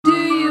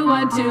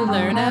want to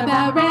learn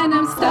about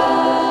random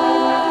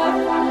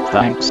stuff.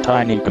 Thanks,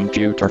 Tiny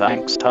Computer.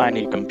 Thanks,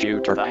 Tiny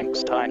Computer.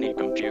 Thanks, Tiny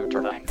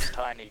Computer. Thanks,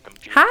 Tiny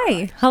Computer.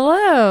 Hi,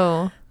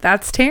 Hello.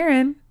 that's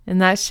Taryn,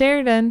 And that's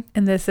Sheridan.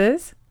 and this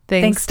is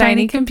Thanks,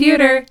 Tiny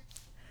Computer.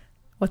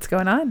 What's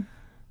going on?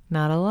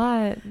 Not a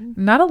lot.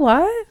 Not a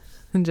lot.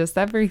 Just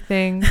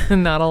everything.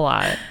 Not a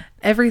lot.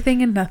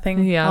 Everything and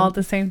nothing Yeah. all at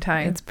the same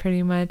time. It's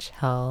pretty much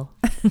hell.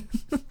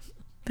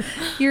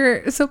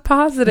 You're so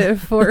positive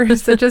for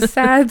such a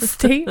sad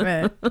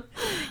statement.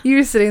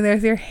 You're sitting there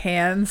with your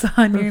hands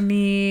on your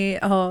knee,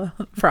 all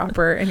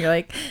proper, and you're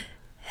like,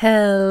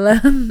 hell.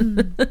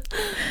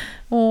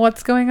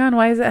 What's going on?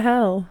 Why is it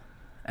hell?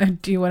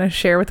 Do you want to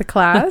share with the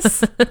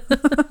class?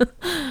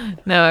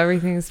 No,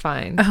 everything's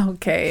fine.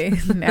 Okay,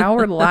 now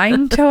we're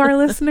lying to our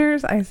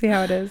listeners. I see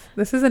how it is.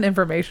 This is an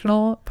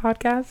informational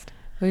podcast.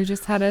 We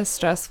just had a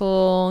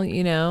stressful,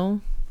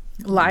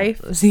 Life.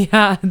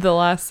 yeah, the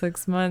last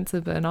 6 months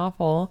have been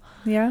awful.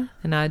 Yeah,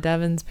 And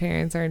Devin's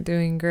parents aren't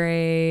doing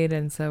great.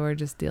 And so we're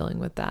just dealing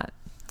with that.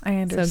 I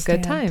understand. So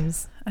good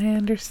times. I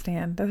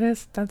understand.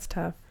 That's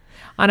tough.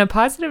 On a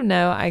positive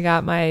note, I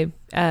got my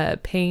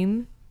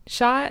pain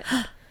shot.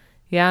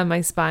 Yeah,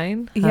 my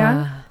spine.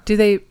 Yeah. Do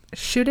they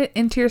shoot it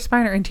into your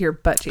spine or into your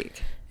butt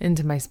cheek?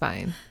 Into my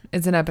spine.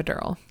 It's an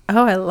epidural.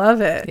 Oh, I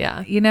love it.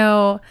 Yeah.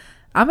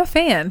 I'm a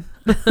fan.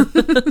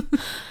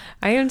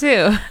 I am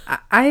too.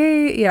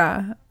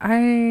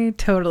 I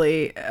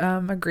totally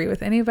agree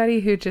with anybody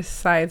who just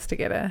decides to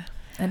get an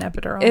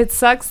epidural. It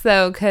sucks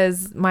though,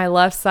 because my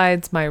left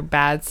side's my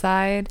bad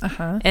side,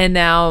 and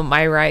now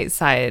my right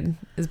side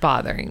is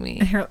bothering me.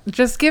 Here,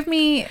 just give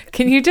me.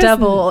 Can you just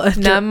double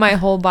numb my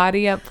whole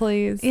body up,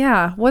 please?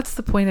 Yeah. What's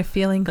the point of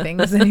feeling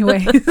things,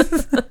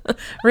 anyways?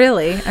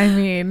 Really? I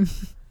mean,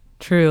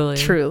 Truly.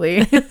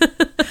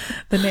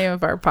 the name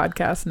of our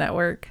podcast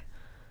network.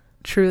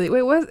 Truly.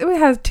 Wait, it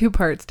has two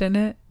parts, didn't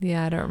it?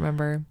 Yeah, I don't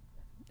remember.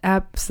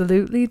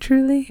 Absolutely,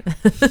 truly.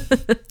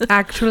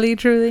 Actually,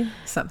 truly.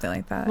 Something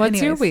like that. What's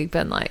your Anyways. week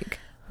been like?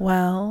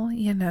 Well,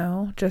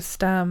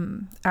 just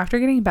after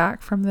getting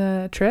back from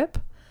the trip,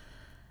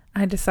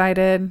 I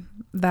decided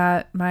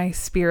that my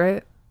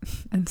spirit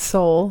and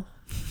soul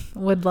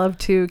would love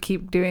to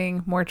keep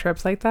doing more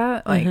trips like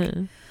that. Like,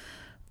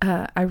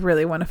 I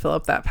really want to fill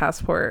up that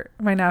passport,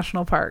 my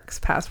national parks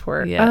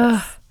passport.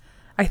 Yes.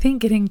 I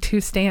think getting 2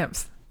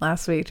 stamps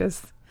last week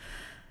just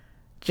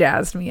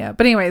jazzed me up.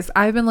 But anyways,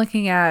 I've been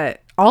looking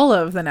at all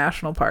of the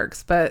national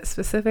parks, but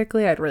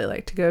specifically I'd really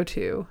like to go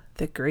to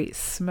the Great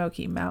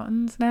Smoky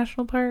Mountains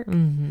National Park.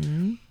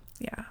 Mm-hmm.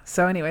 Yeah.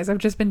 So anyways, I've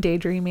just been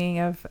daydreaming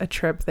of a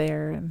trip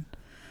there and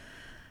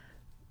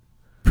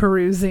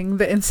perusing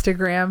the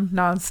Instagram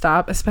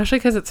nonstop, especially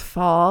because it's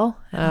fall.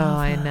 Oh,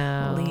 I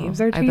know. Leaves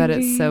are I bet it's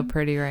changing. so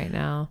pretty right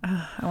now.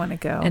 I want to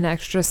go. And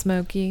extra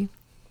smoky.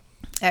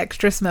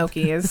 Extra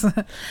smoky is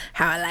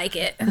how I like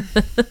it.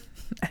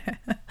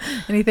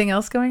 Anything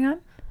else going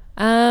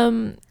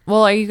on?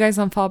 Well, are you guys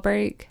on fall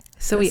break?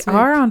 So we this week?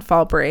 are on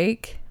fall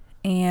break,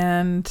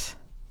 and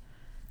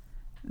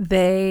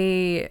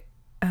they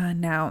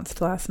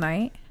announced last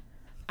night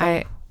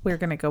we're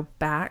going to go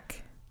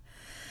back.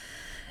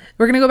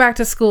 We're going to go back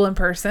to school in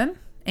person,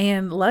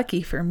 and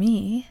lucky for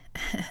me,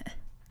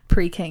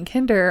 pre-K and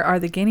kinder are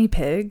the guinea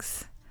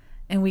pigs,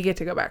 and we get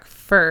to go back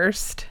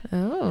first.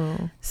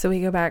 Oh. So we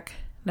go back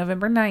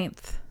November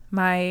 9th.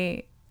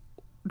 My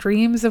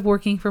dreams of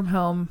working from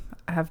home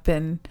have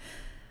been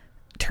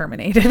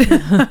terminated,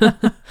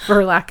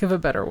 for lack of a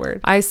better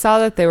word. I saw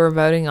that they were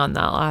voting on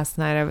that last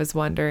night. I was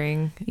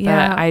wondering.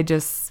 Yeah. But I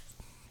just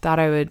thought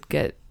I would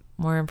get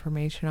more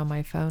information on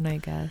my phone, I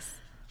guess.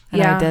 And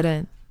Yeah. I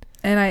didn't.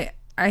 And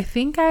I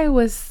think I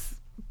was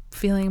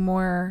feeling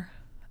more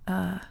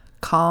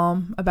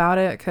calm about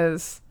it,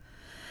 because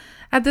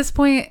at this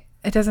point,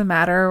 it doesn't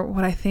matter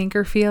what I think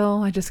or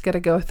feel. I just got to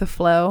go with the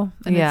flow.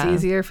 And Yeah. it's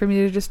easier for me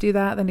to just do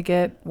that than to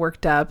get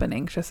worked up and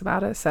anxious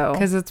about it. So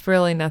Because it's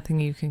really nothing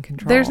you can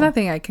control. there's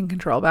nothing I can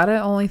control about it.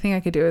 Only thing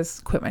I could do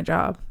is quit my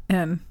job.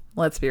 And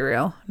let's be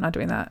real, I'm not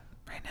doing that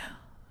right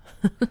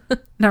now.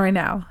 Not right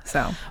now.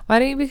 So, Why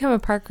don't you become a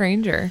park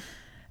ranger?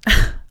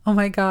 oh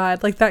my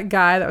God, like that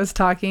guy that was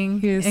talking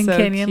He was in so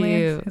Canyonlands.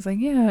 cute. He's like,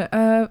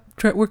 yeah,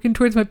 working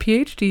towards my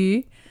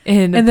PhD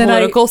In And then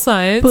political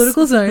science.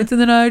 political science. And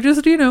then I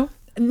just,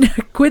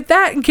 quit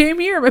that and came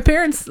here. My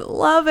parents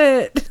love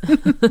it.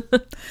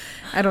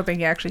 I don't think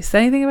he actually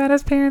said anything about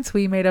his parents.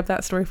 We made up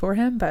that story for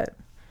him, but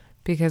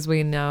Because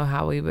we know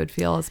how we would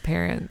feel as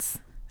parents.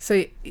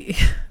 so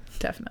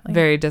definitely.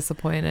 Very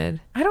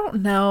disappointed. I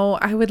don't know.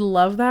 I would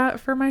love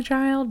that for my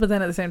child, but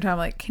then at the same time,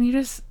 like, can you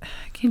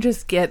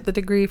just get the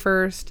degree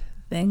first,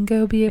 then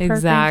go be a park ranger?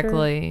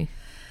 Exactly.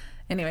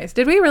 Anyways,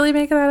 did we really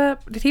make that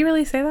up? Did he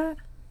really say that?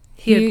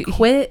 He had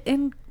quit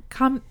and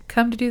come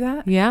to do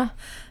that? Yeah.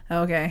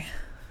 Okay.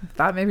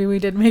 Thought maybe we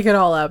did make it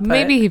all up. But,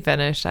 Maybe he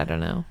finished. I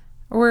don't know.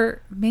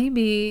 or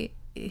maybe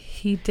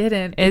he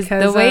didn't Is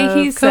because the way of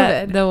he COVID.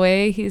 said the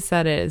way he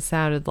said it, it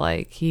sounded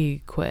like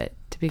he quit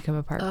to become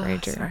a park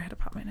ranger. Sorry, I had to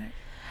pop my neck.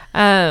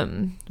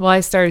 Well, I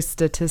started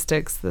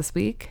statistics this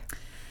week.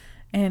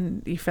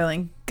 And you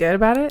feeling good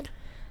about it?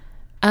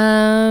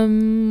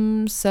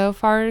 So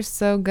far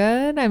so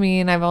good. I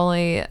mean, I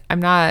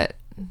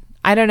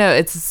don't know,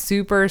 it's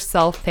super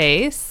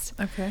self-paced.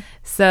 Okay.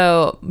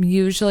 So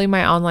usually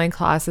my online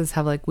classes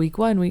have like week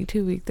 1, week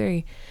 2, week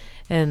 3.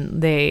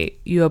 And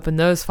you open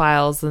those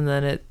files and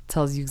then it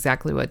tells you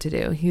exactly what to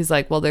do. He's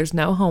like, well, there's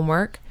no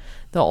homework.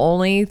 The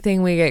only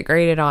thing we get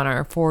graded on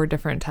are 4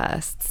 different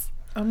tests.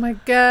 Oh my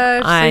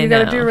gosh. So you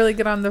got to do really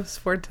good on those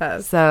 4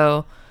 tests.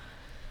 So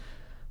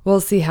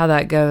we'll see how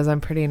that goes.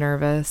 I'm pretty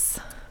nervous.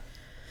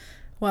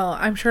 Well,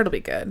 I'm sure it'll be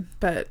good,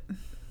 but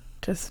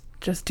just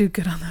do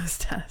good on those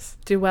tests.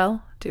 Do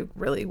well. Do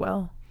really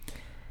well.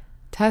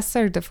 Tests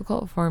are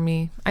difficult for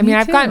me. I mean,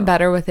 I've gotten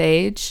better with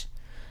age,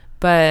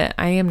 but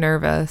I am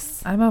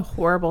nervous. I'm a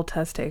horrible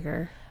test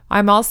taker.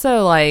 I'm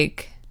also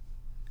like,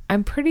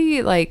 I'm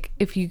pretty like,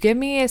 if you give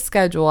me a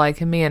schedule, I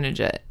can manage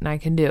it and I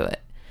can do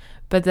it.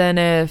 But then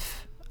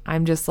if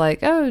I'm just like,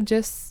 oh,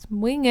 just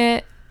wing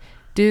it,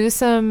 do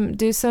some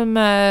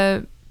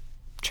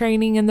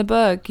training in the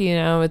book, you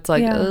know, it's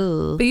like,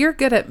 ugh. But you're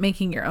good at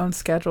making your own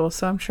schedule,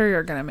 so I'm sure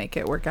you're going to make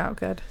it work out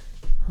good.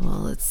 Well,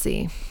 let's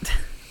see.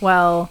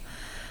 Well,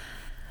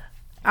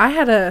 I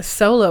had a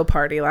solo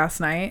party last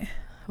night.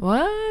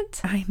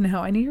 What? I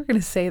know. I knew you were going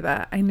to say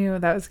that. I knew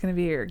that was going to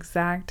be your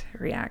exact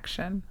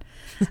reaction.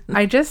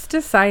 I just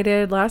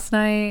decided last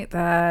night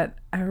that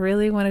I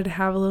really wanted to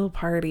have a little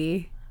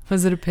party.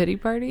 Was it a pity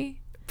party?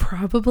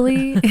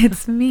 Probably.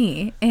 It's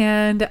me.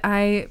 And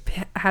I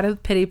had a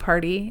pity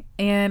party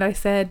and I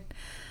said,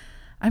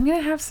 I'm going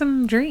to have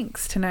some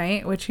drinks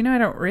tonight, which, you know, I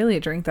don't really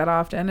drink that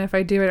often. If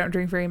I do, I don't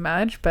drink very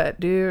much. But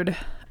dude,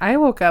 I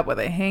woke up with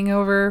a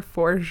hangover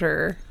for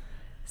sure.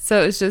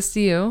 So it was just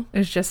you? It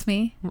was just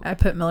me. I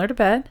put Miller to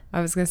bed.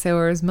 I was going to say,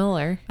 where was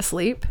Miller?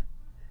 Asleep.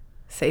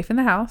 Safe in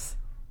the house.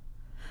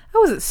 I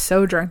wasn't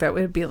so drunk that it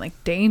would be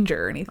like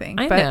danger or anything.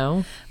 I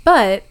know.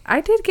 But I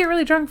did get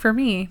really drunk for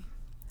me.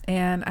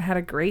 And I had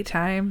a great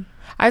time.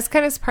 I was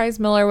kind of surprised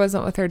Miller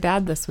wasn't with her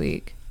dad this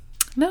week.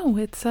 No,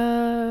 it's,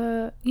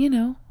 you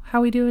know,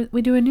 how we do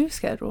a new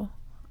schedule.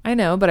 I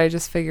know, but I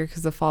just figured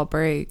because of fall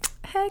break.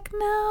 Heck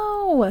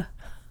no.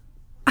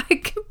 I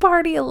can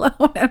party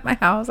alone at my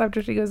house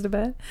after she goes to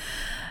bed.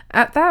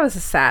 That was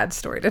a sad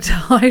story to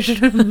tell. I should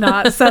have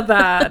not said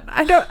that.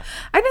 I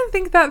didn't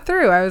think that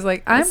through. I was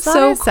like, I'm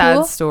so cool.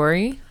 Sad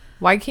story.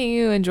 Why can't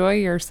you enjoy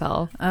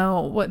yourself?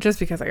 Oh, what? Just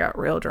because I got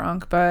real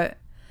drunk, but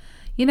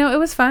you know, it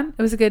was fun.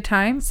 It was a good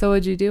time. So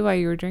what'd you do while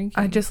you were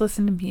drinking? I just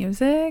listened to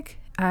music.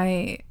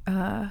 I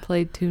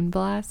played Toon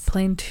Blast.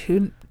 Playing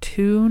tune.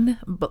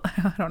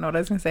 I don't know what I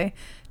was gonna say.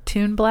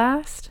 Toon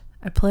Blast.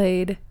 I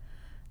played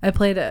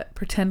a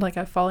pretend like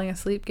I'm falling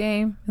asleep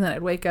game, and then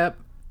I'd wake up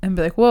and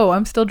be like, "Whoa,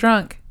 I'm still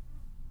drunk."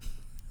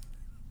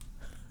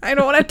 I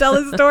don't want to tell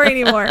this story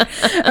anymore.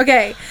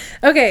 Okay.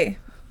 You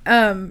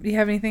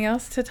have anything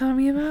else to tell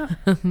me about?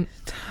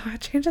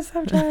 Change the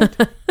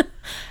subject.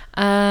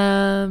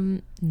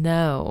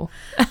 No.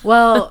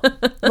 Well,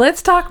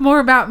 let's talk more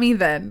about me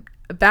then.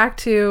 Back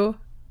to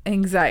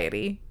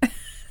anxiety.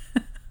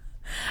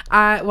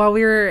 While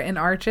we were in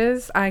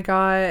Arches, I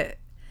got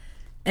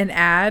an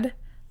ad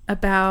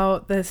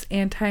about this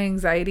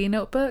anti-anxiety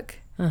notebook,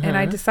 and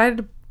I decided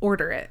to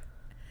order it.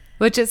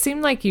 Which it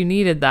seemed like you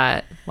needed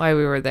that while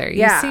we were there.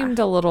 You seemed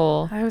a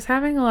little... I was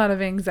having a lot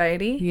of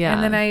anxiety. Yeah.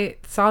 And then I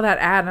saw that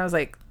ad and I was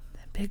like,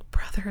 Big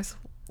Brother is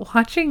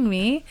watching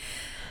me.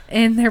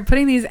 And they're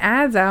putting these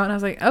ads out. And I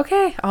was like,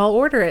 okay, I'll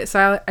order it.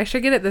 So I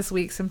should get it this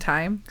week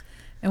sometime.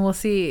 And we'll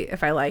see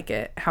if I like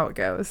it, how it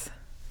goes.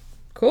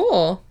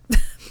 Cool.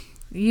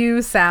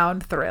 You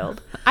sound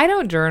thrilled. I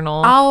don't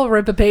journal. I'll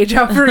rip a page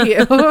out for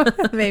you.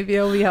 Maybe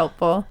it'll be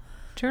helpful.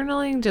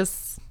 Journaling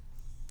just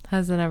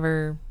hasn't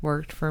ever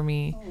worked for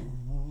me.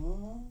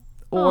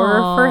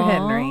 Or for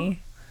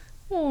Henry.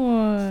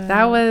 Aww.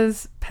 That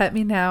was Pet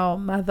Me Now,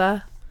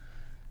 mother.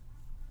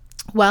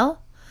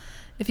 Well,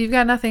 if you've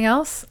got nothing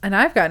else and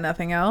I've got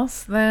nothing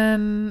else,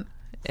 then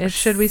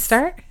should we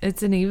start?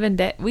 It's an even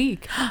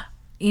week.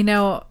 You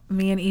know,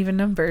 me and even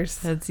numbers.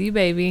 That's you,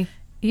 baby.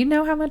 You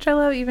know how much I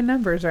love even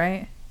numbers,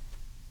 right?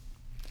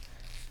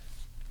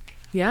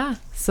 Yeah.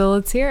 So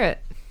let's hear it.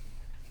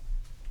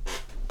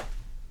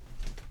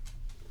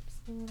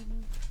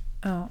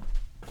 Oh.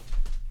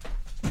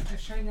 I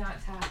was trying not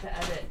to have to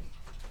edit.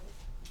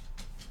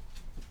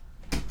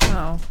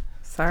 Oh,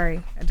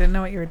 sorry. I didn't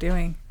know what you were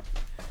doing.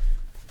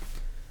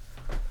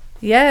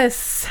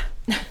 Yes.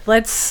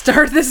 Let's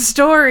start the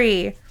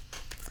story.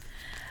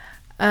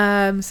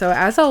 So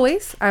as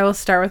always, I will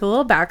start with a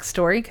little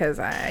backstory because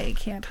I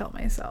can't help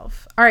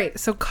myself. All right.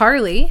 So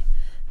Carly,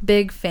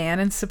 big fan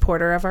and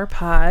supporter of our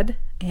pod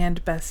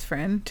and best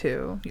friend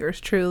to yours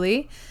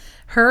truly,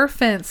 her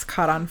fence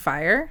caught on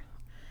fire.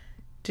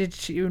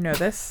 Did you know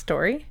this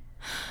story?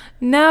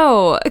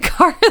 No,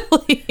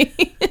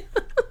 Carly.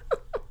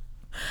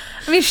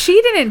 I mean,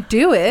 she didn't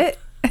do it.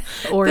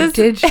 Or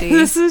did she?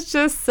 This is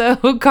just so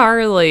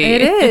Carly.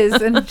 It is.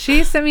 And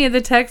she sent me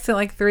the text at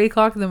like 3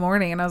 o'clock in the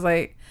morning. And I was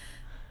like,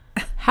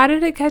 how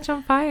did it catch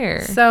on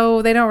fire?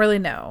 So they don't really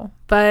know.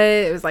 But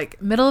it was like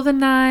middle of the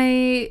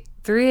night.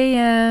 3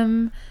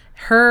 a.m.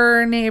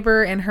 Her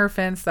neighbor and her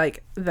fence,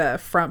 like the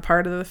front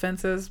part of the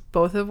fences,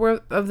 both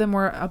of them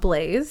were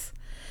ablaze.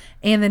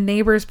 And the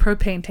neighbor's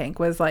propane tank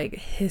was like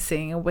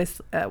hissing and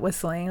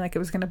whistling like it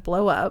was going to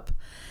blow up.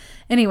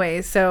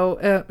 Anyways, so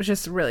it was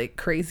just really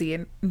crazy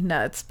and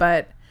nuts.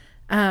 But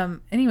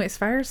anyways,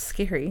 fire's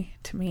scary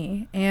to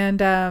me.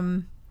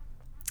 And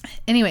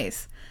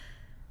anyways,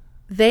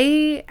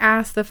 they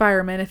asked the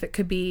firemen if it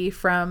could be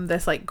from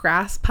this like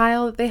grass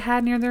pile that they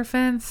had near their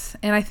fence.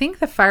 And I think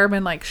the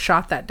firemen like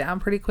shot that down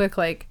pretty quick.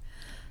 Like,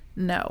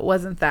 no, it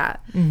wasn't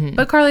that. Mm-hmm.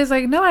 But Carly's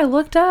like, no, I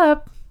looked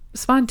up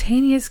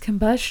spontaneous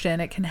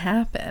combustion. It can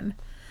happen.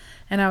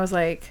 And I was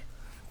like,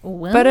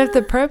 well, but if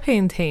the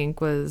propane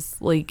tank was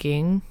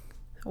leaking.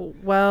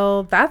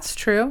 Well, that's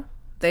true.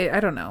 I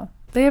don't know.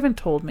 They haven't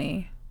told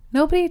me.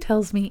 Nobody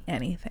tells me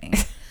anything.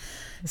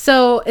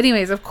 So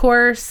anyways, of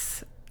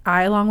course,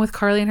 I, along with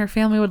Carly and her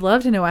family, would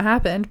love to know what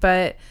happened,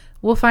 but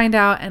we'll find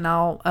out and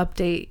I'll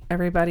update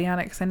everybody on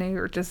it because I know you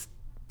were just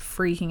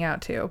freaking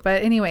out too.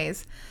 But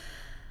anyways,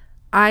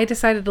 I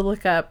decided to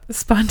look up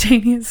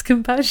spontaneous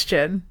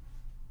combustion.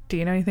 Do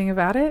you know anything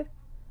about it?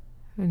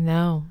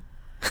 No.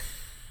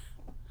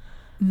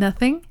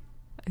 Nothing?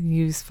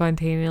 You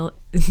spontaneously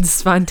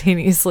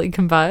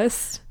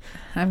combust?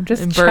 I'm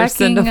just and burst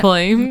checking into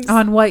flames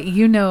on what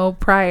you know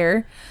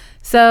prior.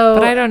 So,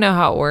 but I don't know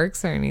how it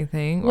works or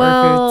anything, or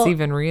if it's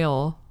even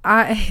real.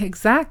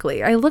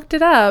 Exactly. I looked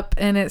it up,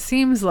 and it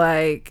seems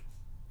like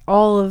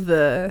all of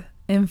the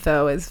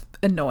info is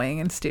annoying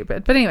and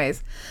stupid. But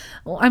anyways,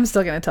 well, I'm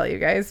still going to tell you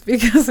guys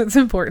because it's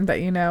important that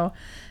you know.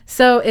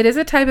 So it is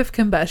a type of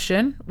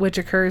combustion which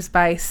occurs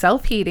by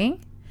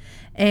self-heating,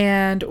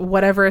 and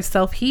whatever is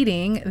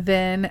self-heating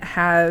then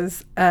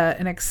has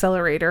an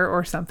accelerator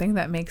or something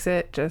that makes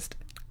it just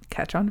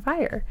catch on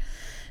fire.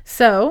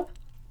 So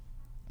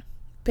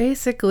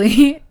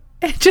basically,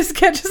 it just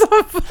catches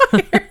on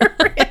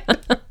fire.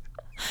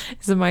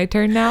 Is it my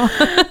turn now?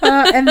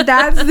 And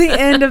that's the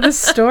end of the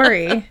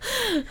story.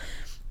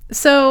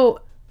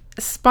 So,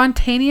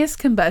 spontaneous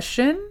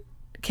combustion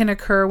can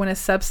occur when a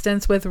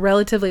substance with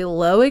relatively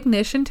low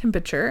ignition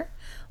temperature,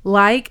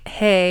 like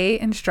hay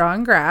and straw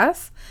and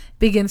grass,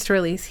 begins to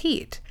release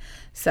heat.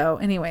 So,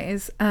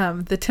 anyways,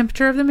 the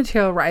temperature of the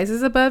material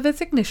rises above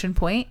its ignition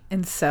point,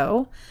 and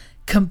so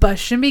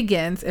combustion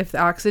begins if the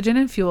oxygen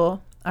and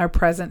fuel are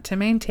present to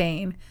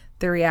maintain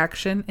the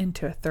reaction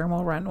into a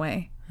thermal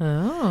runway.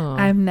 Oh.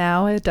 I'm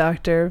now a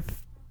doctor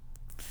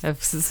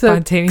of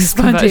spontaneous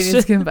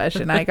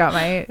combustion. I got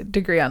my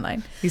degree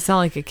online. You sound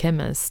like a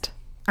chemist.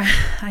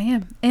 I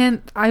am.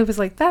 And I was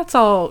like, that's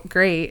all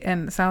great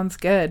and sounds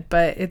good,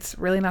 but it's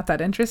really not that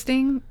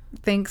interesting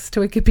thanks to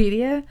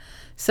Wikipedia.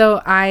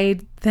 So I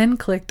then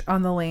clicked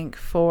on the link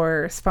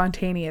for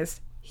spontaneous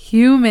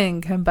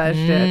human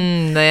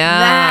combustion. Yes.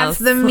 That's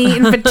the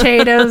meat and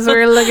potatoes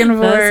we're looking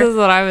for. This is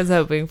what I was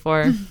hoping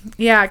for.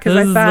 Yeah, because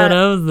I thought, what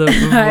I was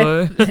looking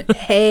for.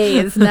 Hey,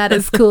 it's not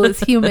as cool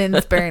as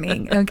humans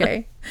burning.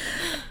 Okay.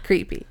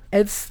 Creepy.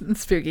 It's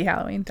spooky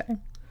Halloween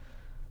time.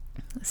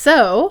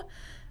 So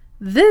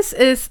this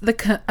is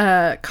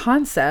the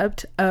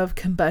concept of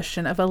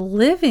combustion of a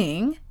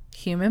living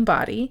human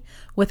body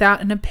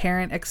without an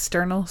apparent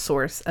external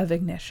source of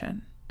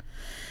ignition.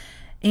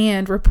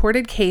 And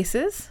reported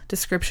cases,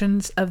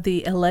 descriptions of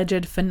the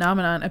alleged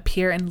phenomenon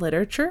appear in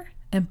literature,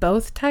 and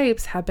both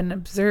types have been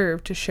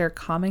observed to share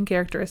common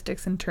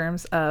characteristics in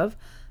terms of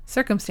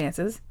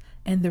circumstances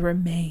and the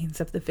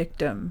remains of the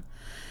victim.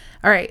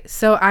 All right,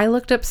 so I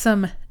looked up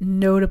some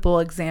notable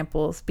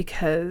examples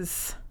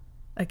because,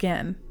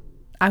 again,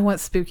 I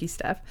want spooky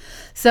stuff.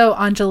 So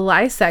on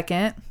July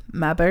 2nd,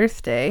 my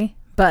birthday,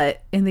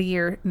 but in the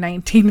year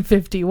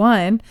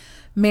 1951,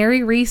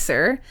 Mary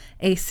Reeser,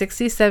 a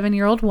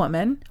 67-year-old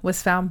woman,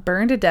 was found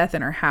burned to death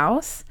in her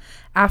house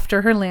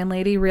after her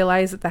landlady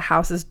realized that the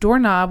house's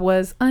doorknob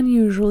was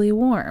unusually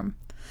warm.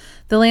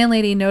 The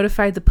landlady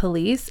notified the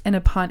police, and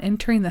upon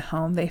entering the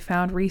home, they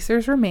found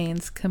Reeser's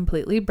remains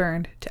completely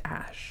burned to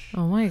ash.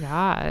 Oh my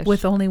gosh.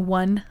 With only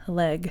one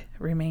leg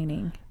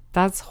remaining.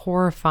 That's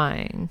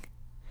horrifying.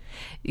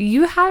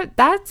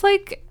 That's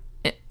like,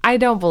 I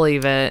don't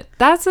believe it.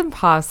 That's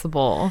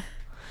impossible.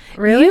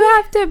 Really? You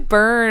have to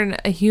burn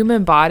a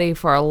human body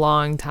for a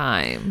long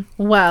time.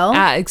 Well,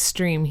 at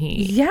extreme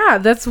heat. Yeah,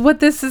 that's what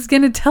this is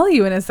going to tell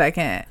you in a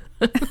second.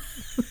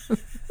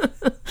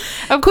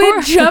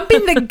 Quit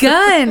jumping the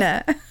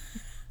gun.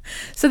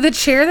 So the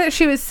chair that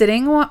she was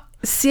sitting on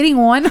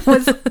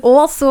was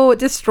also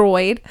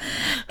destroyed.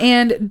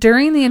 And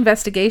during the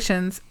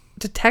investigations,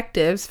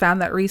 detectives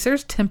found that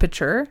Reeser's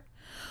temperature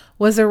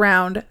was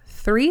around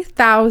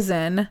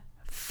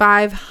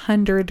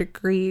 3,500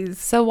 degrees.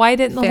 So why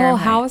didn't the Fahrenheit.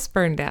 whole house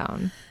burn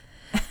down?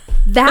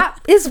 That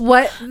is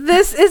what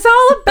this is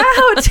all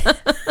about.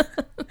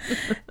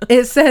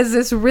 It says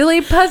this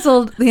really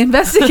puzzled the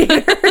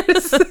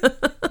investigators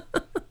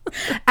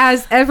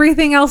as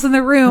everything else in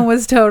the room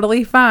was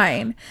totally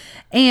fine.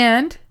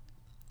 And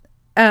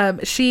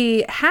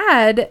she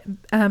had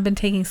been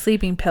taking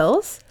sleeping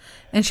pills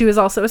and she was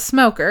also a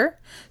smoker.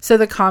 So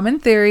the common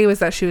theory was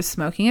that she was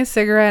smoking a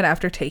cigarette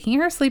after taking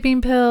her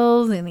sleeping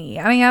pills, and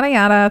yada, yada,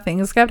 yada.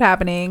 Things kept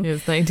happening. It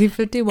was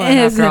 1951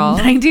 It was after in all.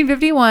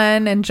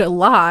 1951 in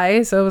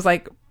July. So it was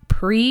like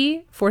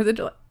pre-4th of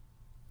July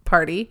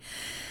party.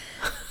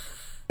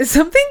 Is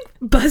something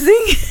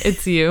buzzing?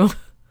 It's you.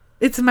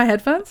 It's in my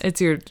headphones?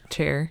 It's your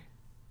chair.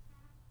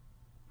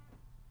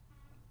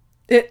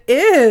 It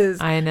is.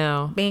 I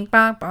know. Bing,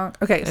 bong, bong.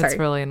 Okay, sorry. It's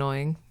really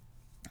annoying.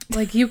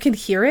 Like you can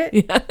hear it?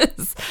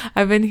 Yes.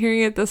 I've been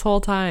hearing it this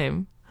whole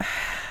time.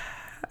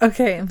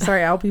 Okay, I'm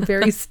sorry. I'll be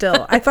very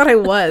still. I thought I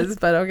was,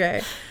 but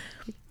okay.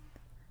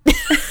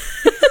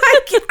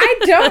 I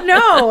don't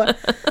know.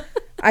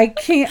 I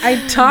can't.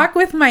 I talk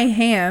with my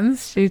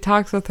hands. She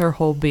talks with her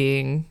whole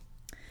being.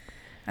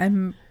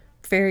 I'm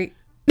very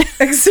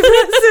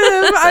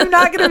expressive. I'm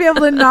not going to be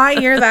able to not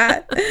hear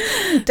that.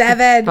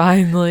 David.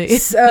 Finally.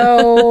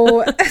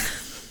 So, all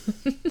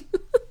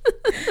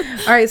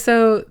right.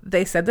 So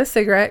they said the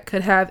cigarette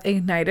could have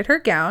ignited her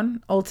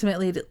gown,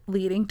 ultimately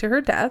leading to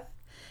her death.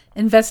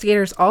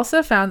 Investigators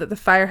also found that the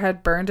fire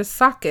had burned a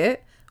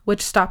socket,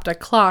 which stopped a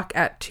clock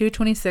at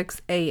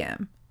 2:26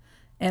 a.m.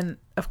 And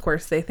of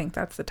course, they think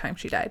that's the time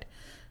she died,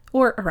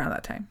 or around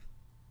that time,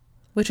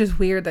 which is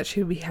weird that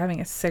she would be having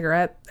a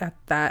cigarette at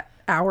that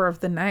hour of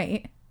the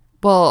night.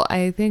 Well,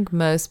 I think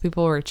most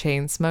people were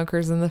chain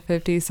smokers in the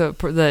 50s, so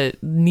the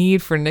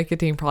need for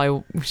nicotine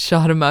probably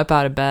shot them up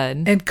out of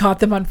bed. And caught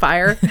them on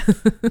fire.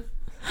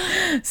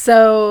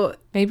 So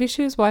Maybe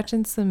she was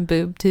watching some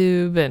boob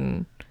tube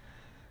and...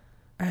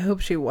 I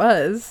hope she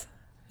was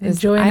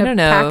enjoying I don't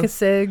know. pack of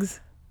cigs.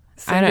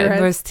 I don't know.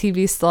 cigarettes. Was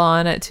TV still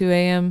on at 2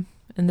 a.m.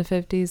 in the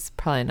 50s?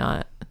 Probably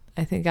not.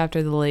 I think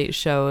after the Late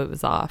Show, it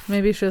was off.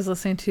 Maybe she was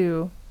listening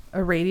to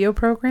a radio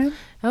program.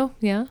 Oh,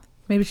 yeah.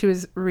 Maybe she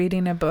was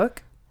reading a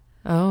book.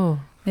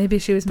 Oh. Maybe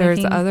she was There's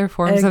making other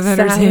forms of egg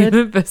salad.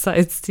 entertainment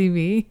besides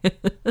TV.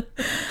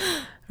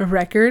 A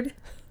record.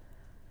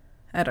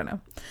 I don't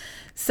know.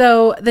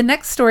 So the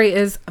next story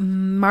is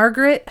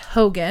Margaret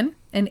Hogan,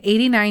 an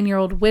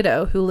 89-year-old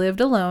widow who lived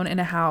alone in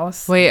a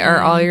house. Wait, are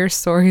in all your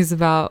stories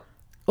about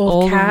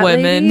old cat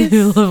women ladies?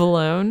 who live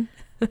alone?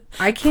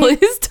 I can't.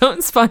 Please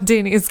don't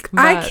spontaneous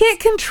I combust. can't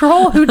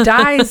control who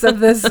dies of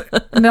this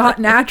not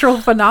natural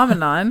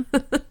phenomenon.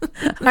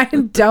 I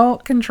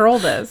don't control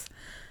this.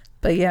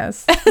 But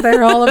yes,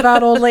 they're all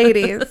about old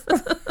ladies.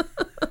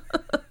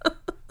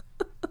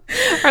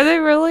 Are they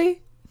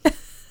really?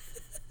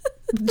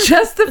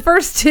 Just the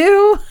first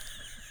two?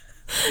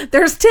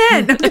 There's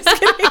 10. I'm just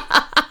kidding.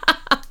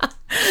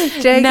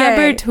 JK.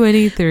 Number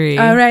 23.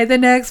 All right, the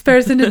next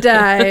person to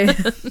die.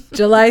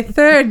 July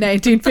 3rd,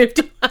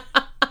 1950.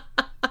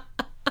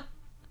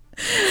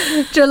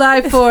 July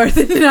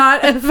 4th,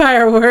 not a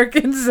firework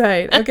in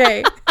sight.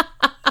 Okay.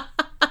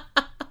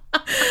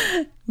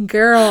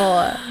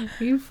 Girl.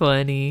 You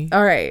funny.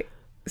 All right.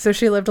 So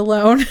she lived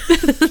alone.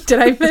 Did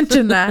I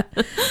mention that?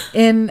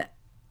 In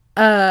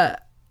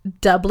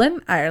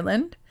Dublin,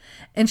 Ireland.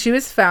 And she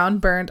was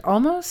found burned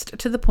almost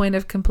to the point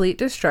of complete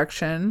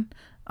destruction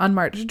on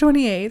March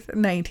 28th,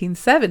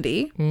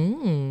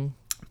 1970.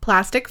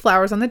 Plastic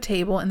flowers on the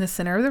table in the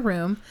center of the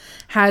room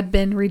had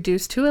been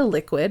reduced to a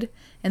liquid,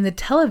 and the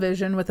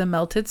television with a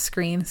melted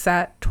screen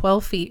sat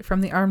 12 feet from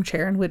the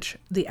armchair in which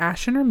the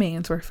ashen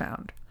remains were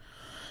found.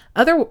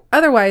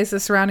 Otherwise, the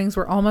surroundings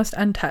were almost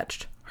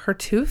untouched. Her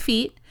 2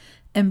 feet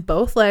and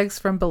both legs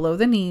from below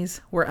the knees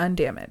were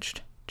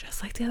undamaged,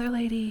 just like the other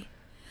lady.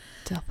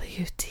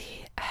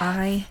 WTF.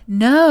 I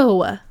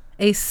know.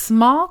 A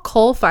small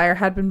coal fire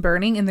had been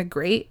burning in the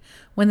grate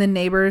when the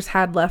neighbors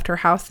had left her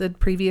house the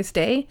previous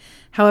day.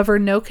 However,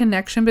 no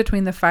connection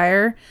between the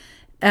fire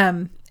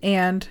and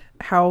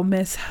how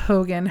Miss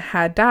Hogan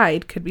had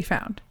died could be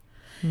found.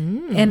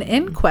 An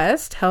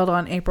inquest held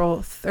on April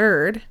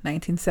 3rd,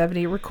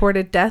 1970,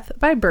 recorded death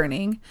by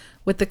burning,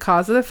 with the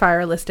cause of the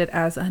fire listed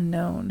as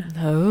unknown.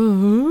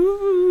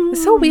 Oh.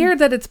 It's so weird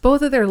that it's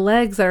both of their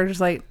legs that are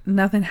just like,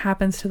 nothing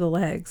happens to the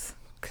legs.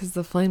 Because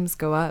the flames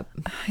go up.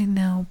 I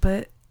know,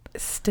 but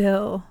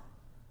still.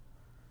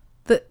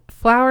 The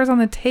flowers on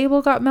the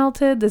table got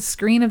melted. The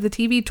screen of the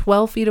TV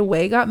 12 feet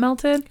away got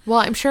melted. Well,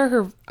 I'm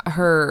sure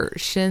her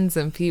shins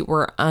and feet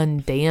were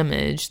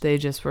undamaged. They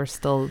just were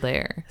still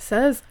there. It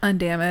says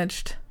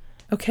undamaged.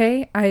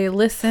 Okay, I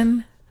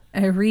listen,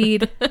 I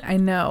read, I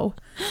know.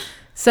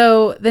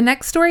 So the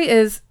next story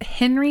is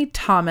Henry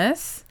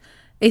Thomas,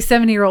 a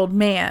 70-year-old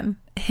man.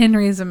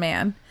 Henry's a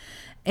man.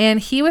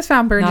 And he was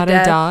found burned Not to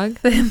death. Not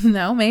a dog?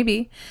 No,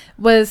 maybe.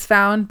 Was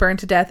found burned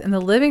to death in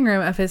the living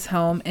room of his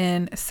home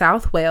in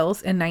South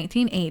Wales in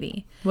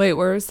 1980. Wait,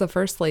 where was the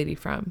first lady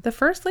from? The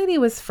first lady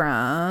was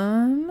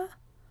from...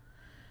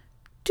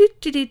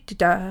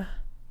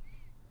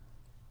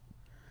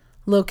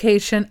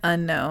 Location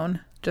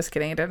unknown. Just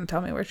kidding. It didn't tell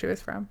me where she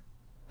was from.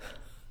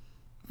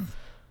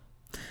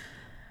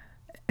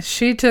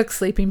 She took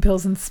sleeping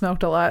pills and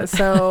smoked a lot,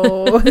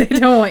 so they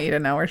don't want you to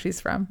know where she's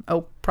from.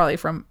 Oh, probably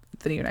from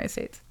the United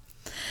States.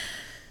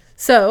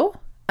 So,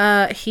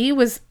 he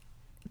was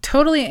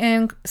totally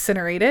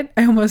incinerated.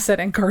 I almost said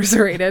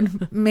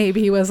incarcerated.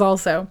 Maybe he was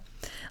also.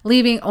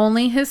 leaving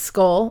only his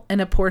skull and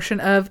a portion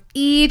of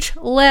each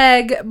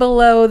leg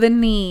below the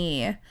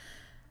knee.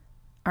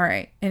 All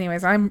right.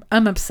 Anyways, I'm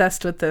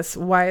obsessed with this.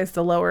 Why is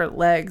the lower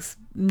legs,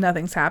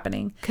 nothing's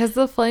happening? Because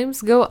the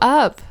flames go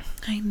up.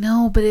 I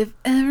know, but if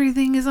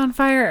everything is on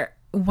fire,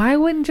 why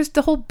wouldn't just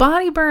the whole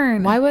body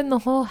burn? Why wouldn't the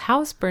whole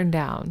house burn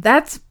down?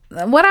 That's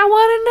what I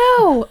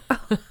want to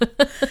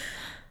know.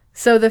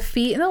 So the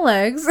feet and the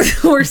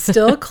legs were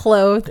still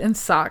clothed in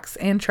socks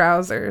and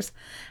trousers.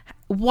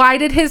 Why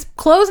did his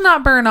clothes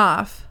not burn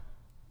off?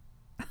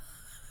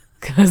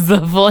 Because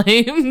the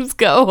flames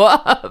go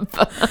up.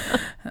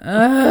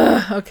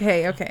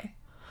 Okay.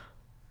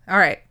 All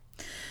right.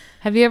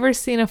 Have you ever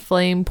seen a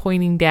flame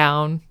pointing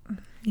down and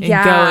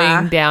Yeah.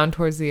 going down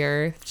towards the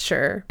earth?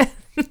 Sure.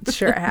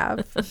 Sure I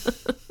have.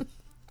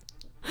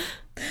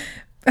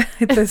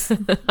 This,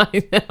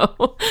 I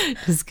know.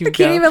 Just keep I can't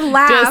going. even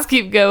laugh. Just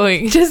keep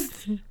going.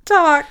 just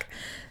talk.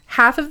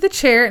 Half of the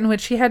chair in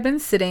which he had been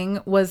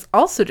sitting was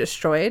also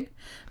destroyed.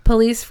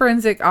 Police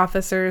forensic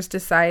officers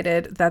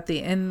decided that the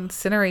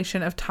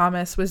incineration of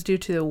Thomas was due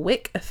to the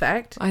Wick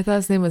effect. I thought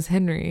his name was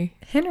Henry.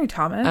 Henry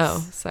Thomas.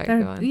 Oh, sorry,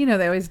 They're- go on. You know,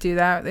 they always do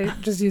that. They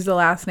just use the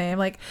last name,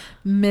 like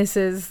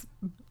Mrs.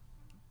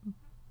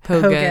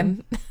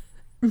 Hogan.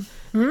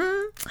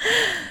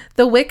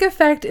 The Wick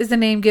effect is a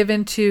name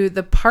given to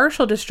the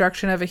partial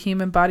destruction of a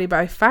human body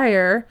by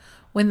fire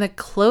when the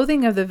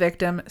clothing of the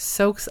victim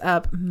soaks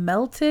up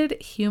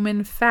melted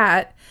human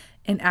fat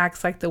and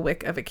acts like the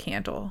wick of a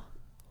candle.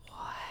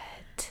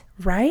 What?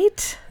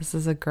 Right? This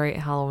is a great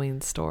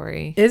Halloween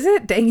story. Is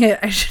it? Dang it.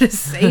 I should have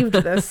saved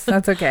this.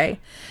 That's okay.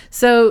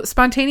 So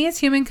spontaneous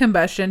human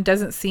combustion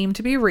doesn't seem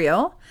to be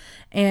real,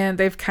 and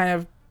they've kind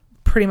of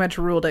pretty much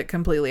ruled it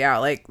completely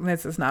out. Like,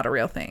 this is not a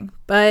real thing.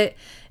 But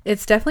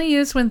it's definitely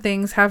used when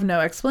things have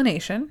no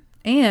explanation.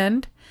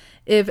 And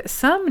if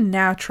some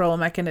natural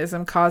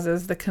mechanism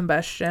causes the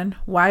combustion,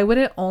 why would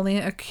it only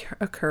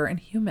occur in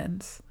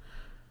humans?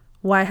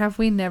 Why have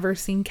we never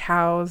seen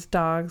cows,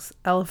 dogs,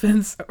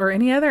 elephants, or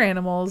any other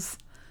animals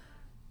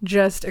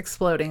just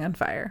exploding on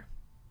fire?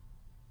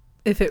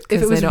 If it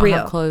Because was they don't real.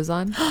 have clothes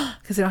on.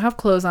 Because they don't have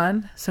clothes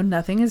on, so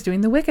nothing is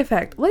doing the Wick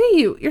effect. Look at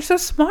you. You're so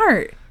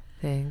smart.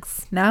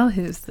 Thanks. Now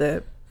who's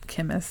the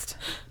chemist?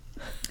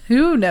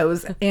 Who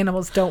knows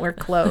animals don't wear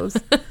clothes?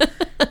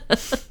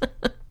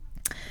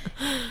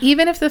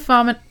 Even if the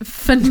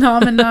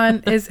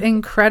phenomenon is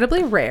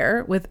incredibly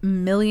rare, with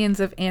millions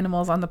of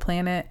animals on the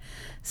planet,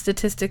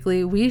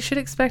 statistically, we should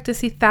expect to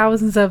see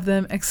thousands of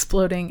them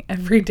exploding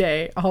every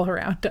day all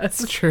around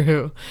us.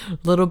 True.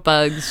 Little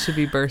bugs should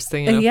be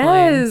bursting in a flame.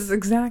 Yes,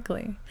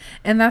 exactly.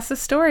 And that's the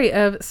story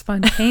of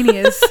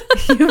spontaneous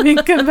human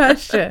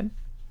combustion.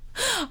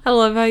 I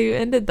love how you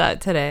ended that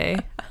today.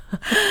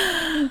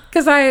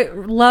 Because I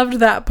loved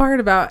that part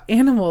about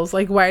animals.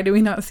 Like, why do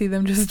we not see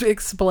them just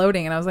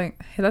exploding? And I was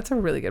like, hey, that's a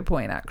really good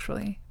point,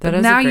 actually. That But is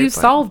a now great you point.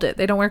 solved it.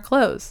 They don't wear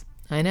clothes.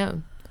 I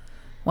know.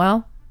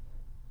 Well,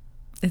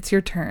 it's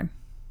your turn.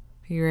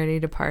 Are you ready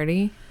to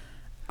party?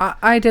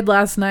 I did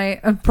last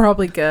night. I'm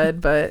probably good,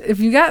 but if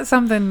you got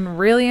something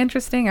really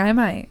interesting, I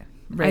might.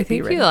 I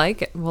think you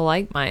will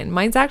like mine.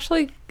 Mine's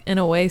actually in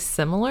a way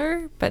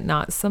similar, but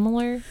not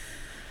similar.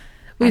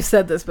 We've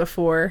said this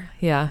before.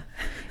 Yeah.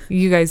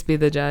 You guys be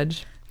the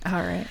judge. All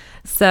right.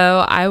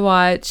 So I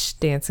watched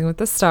Dancing with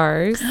the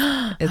Stars.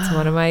 It's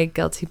one of my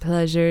guilty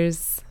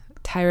pleasures.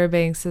 Tyra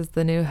Banks is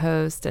the new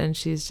host, and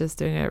she's just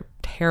doing a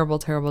terrible,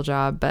 terrible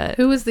job. But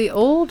Who was the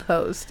old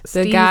host? The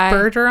Steve guy-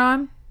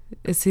 Bergeron?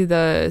 is he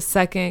the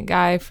second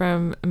guy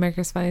from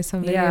America's Funniest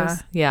Home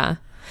Videos? Yeah. Yeah.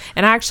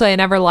 And actually, I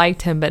never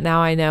liked him, but now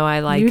I know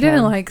I like him. You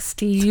didn't like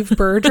Steve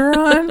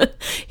Bergeron?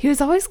 He was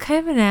always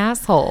kind of an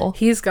asshole.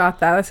 He's got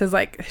that. That's his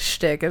like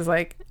shtick is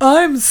like,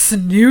 I'm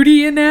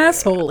snooty and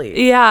assholey.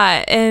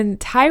 Yeah, and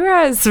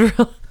Tyra is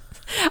real.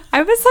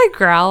 I was like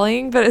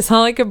growling, but it's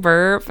not like a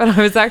burp, and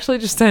I was actually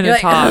just trying to You're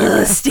like, talk.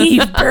 "Ugh,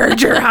 Steve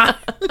Bergeron.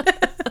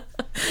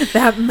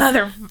 That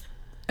mother.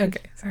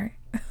 Okay, sorry.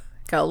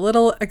 Got a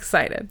little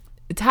excited.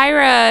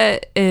 Tyra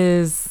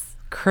is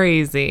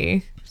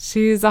crazy.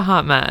 She's a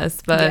hot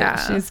mess, but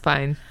Yeah. she's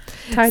fine.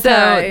 Ty So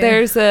Ty.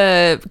 there's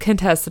a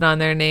contestant on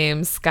there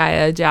named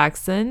Skya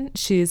Jackson.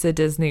 She's a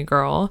Disney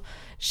girl.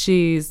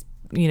 She's,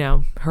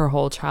 her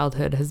whole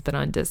childhood has been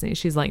on Disney.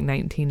 She's like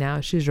 19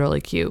 now. She's really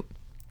cute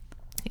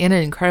and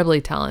an incredibly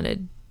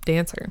talented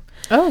dancer.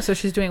 Oh, so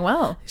she's doing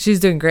well. She's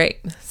doing great.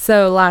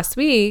 So last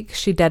week,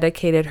 she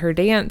dedicated her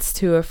dance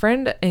to a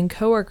friend and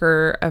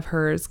coworker of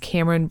hers,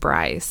 Cameron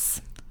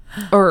Bryce.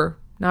 Or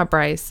not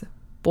Bryce,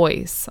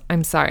 Boyce.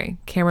 I'm sorry,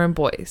 Cameron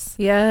Boyce.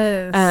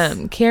 Yes.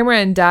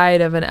 Cameron died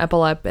of an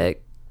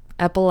epileptic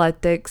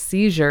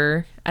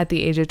seizure at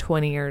the age of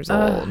 20 years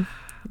old.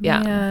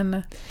 Yeah.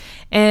 Man.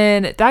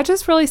 And that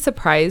just really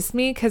surprised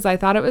me because I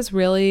thought it was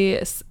really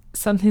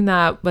something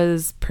that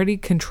was pretty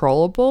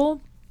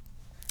controllable.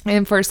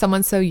 And for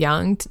someone so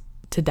young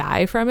to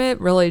die from it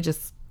really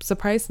just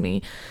surprised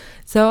me.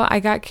 So I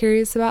got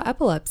curious about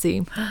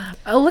epilepsy.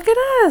 Oh, look at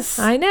us.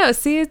 I know.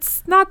 See,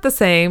 it's not the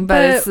same,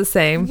 but it's the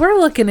same. We're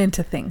looking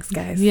into things,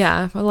 guys.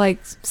 Yeah,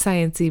 like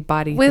sciencey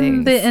body When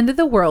things. the end of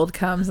the world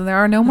comes and there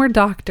are no more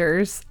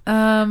doctors,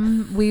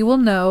 we will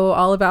know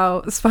all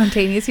about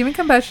spontaneous human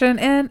combustion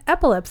and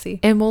epilepsy.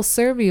 And we'll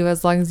serve you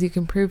as long as you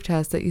can prove to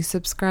us that you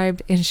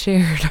subscribed and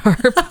shared our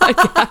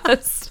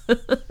podcast.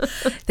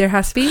 There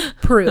has to be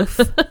proof.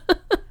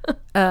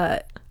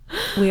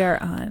 We are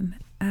on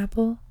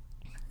Apple.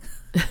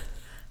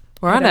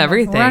 We're on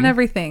everything. We're on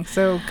everything.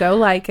 So go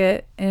like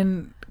it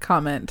and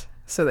comment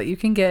so that you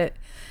can get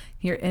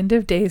your end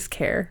of days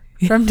care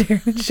from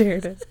Darren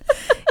Sheridan.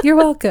 You're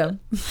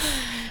welcome.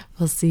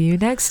 We'll see you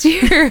next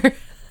year.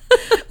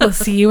 We'll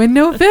see you in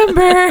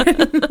November.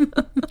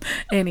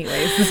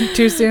 Anyways, is it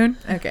too soon?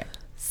 Okay.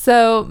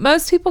 So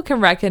most people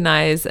can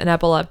recognize an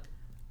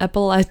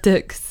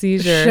epileptic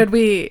seizure. Should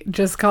we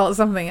just call it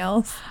something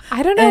else?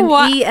 I don't know An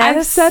why. ES?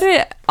 I've said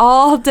it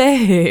all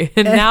day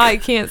and now I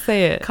can't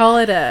say it. Call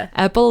it a...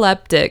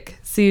 Epileptic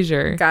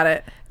seizure. Got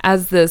it.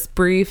 As this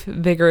brief,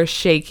 vigorous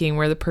shaking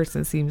where the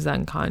person seems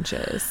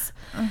unconscious.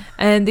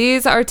 And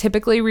these are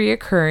typically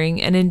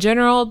reoccurring, and in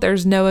general,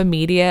 there's no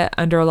immediate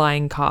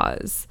underlying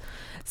cause.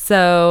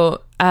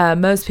 So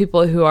most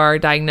people who are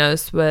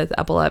diagnosed with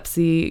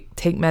epilepsy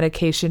take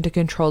medication to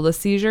control the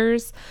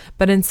seizures,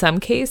 but in some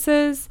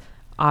cases,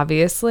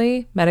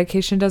 obviously,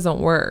 medication doesn't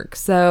work.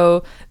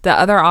 So the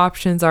other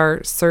options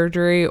are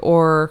surgery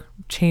or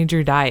change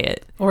your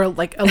diet. Or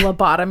like a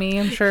lobotomy,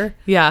 I'm sure.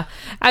 Yeah.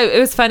 It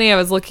was funny. I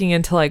was looking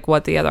into like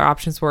what the other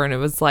options were, and it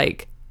was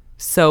like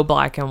so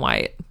black and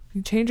white.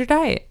 You change your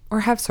diet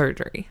or have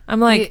surgery. I'm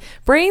like,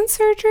 brain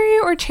surgery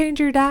or change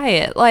your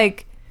diet?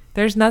 Like,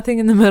 there's nothing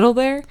in the middle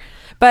there.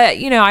 But,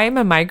 you know, I am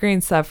a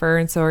migraine sufferer,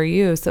 and so are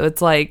you. So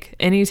it's like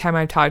anytime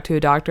I talk to a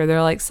doctor,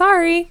 they're like,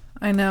 sorry.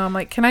 I know. I'm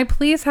like, can I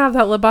please have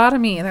that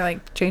lobotomy? And they're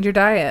like, change your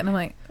diet. And I'm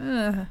like,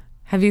 ugh.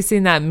 Have you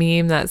seen that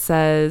meme that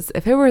says,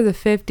 if it were the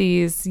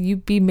 50s,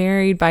 you'd be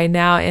married by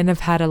now and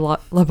have had a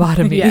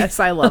lobotomy? Yes,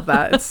 I love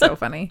that. It's so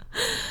funny.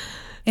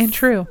 And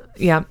true.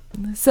 Yeah.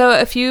 So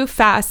a few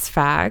fast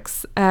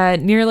facts.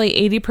 Nearly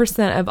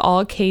 80% of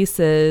all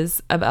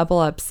cases of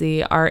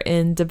epilepsy are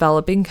in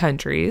developing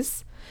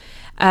countries.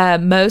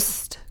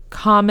 Most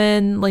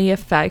commonly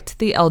affect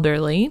the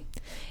elderly.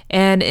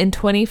 And in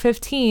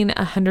 2015,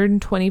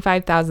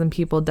 125,000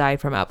 people died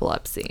from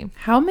epilepsy.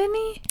 How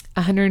many?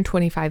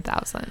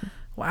 125,000.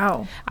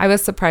 Wow. I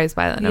was surprised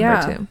by that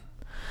number too.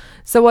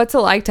 So what's it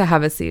like to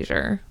have a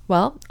seizure?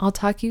 Well, I'll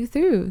talk you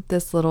through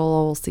this little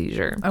old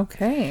seizure.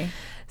 Okay.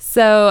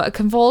 So a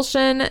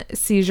convulsion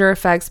seizure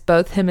affects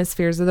both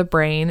hemispheres of the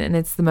brain, and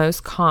it's the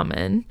most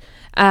common.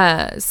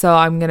 So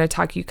I'm going to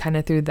talk you kind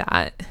of through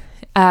that.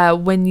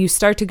 When you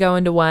start to go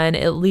into one,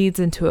 it leads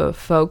into a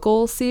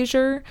focal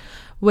seizure,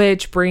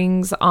 which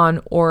brings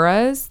on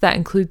auras that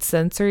include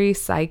sensory,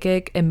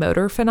 psychic, and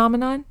motor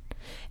phenomenon.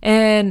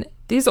 And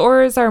these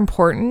auras are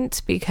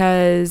important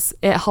because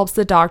it helps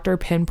the doctor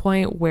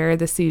pinpoint where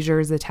the seizure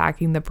is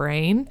attacking the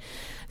brain.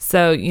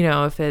 So, you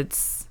know, if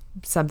it's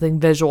something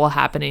visual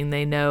happening,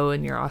 they know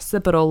in your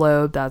occipital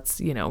lobe,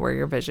 that's, you know, where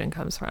your vision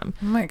comes from.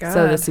 Oh my God.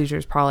 So the seizure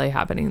is probably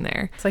happening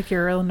there. It's like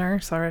you're a real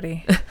nurse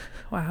already.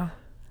 Wow.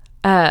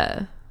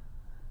 Sorry,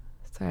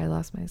 I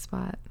lost my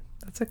spot.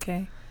 That's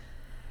okay.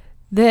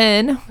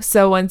 Then,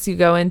 so once you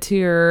go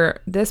into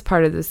this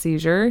part of the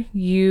seizure,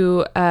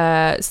 you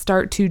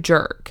start to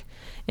jerk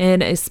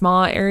in a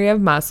small area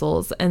of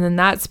muscles, and then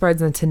that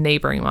spreads into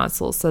neighboring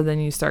muscles. So then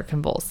you start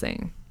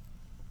convulsing.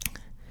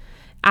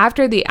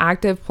 After the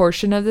active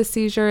portion of the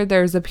seizure,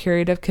 there's a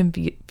period of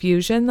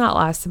confusion that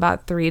lasts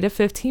about 3 to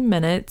 15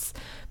 minutes,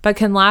 but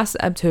can last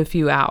up to a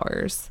few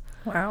hours.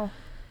 Wow.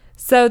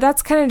 So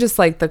that's kind of just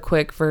like the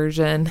quick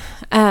version.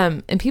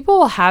 And people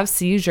will have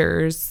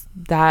seizures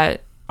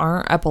that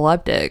aren't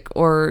epileptic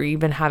or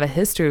even have a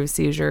history of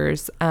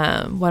seizures.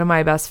 One of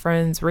my best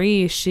friends,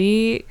 Ree,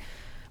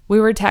 we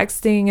were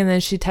texting, and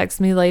then she texted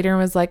me later and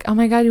was like, oh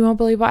my God, you won't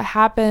believe what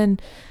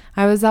happened.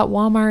 I was at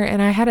Walmart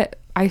and I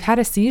had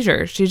a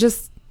seizure. She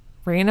just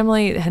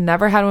randomly had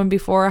never had one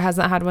before,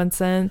 hasn't had one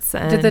since.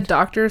 And did the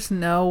doctors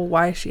know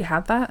why she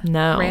had that?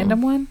 No.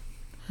 Random one?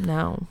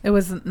 No. It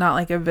was not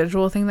like a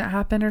visual thing that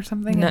happened or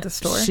something at the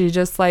store? She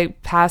just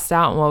like passed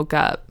out and woke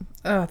up.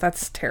 Oh,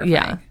 that's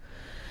terrifying.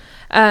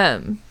 Yeah.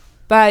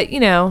 But, you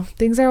know,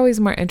 things are always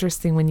more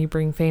interesting when you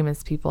bring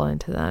famous people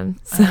into them.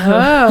 So,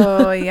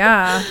 oh,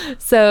 yeah.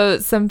 So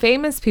some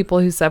famous people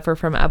who suffer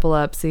from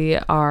epilepsy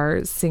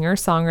are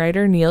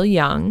singer-songwriter Neil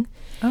Young.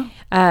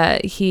 Oh.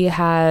 He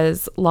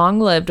has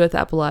long lived with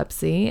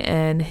epilepsy,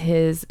 and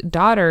his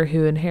daughter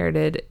who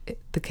inherited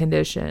the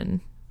condition.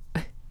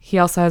 He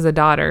also has a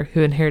daughter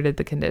who inherited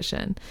the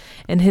condition.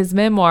 In his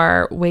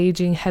memoir,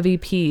 Waging Heavy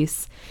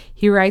Peace,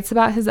 he writes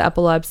about his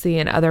epilepsy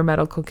and other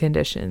medical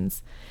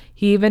conditions.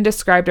 He even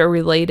described a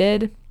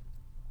related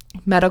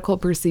medical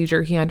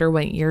procedure he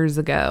underwent years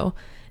ago.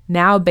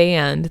 Now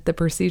banned, the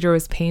procedure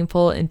was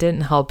painful and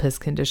didn't help his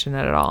condition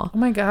at all. Oh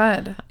my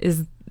God.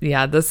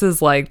 This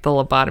is like the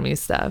lobotomy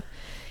stuff.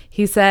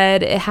 He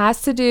said it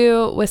has to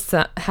do with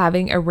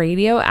having a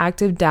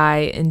radioactive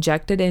dye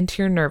injected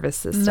into your nervous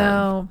system.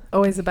 No,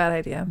 always a bad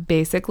idea.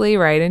 Basically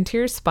right into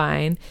your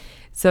spine.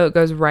 So it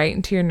goes right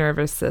into your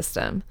nervous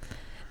system.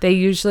 They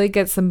usually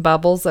get some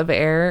bubbles of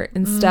air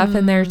and stuff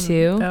in there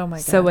too. Oh my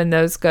God. So when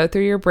those go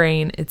through your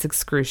brain, it's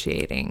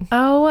excruciating.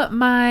 Oh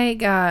my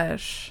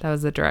gosh. That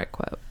was a direct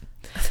quote.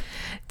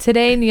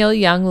 Today, Neil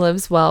Young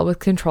lives well with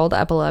controlled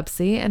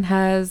epilepsy and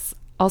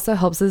also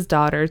helps his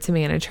daughter to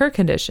manage her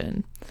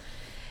condition.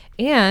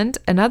 And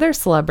another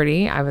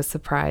celebrity I was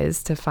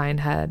surprised to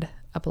find had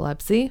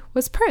epilepsy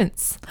was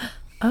Prince.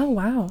 Oh,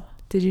 wow.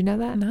 Did you know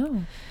that?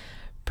 No.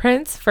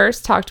 Prince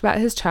first talked about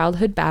his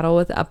childhood battle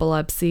with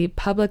epilepsy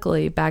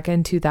publicly back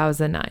in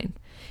 2009.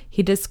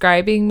 He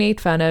described being made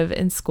fun of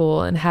in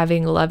school and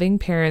having loving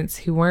parents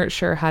who weren't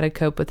sure how to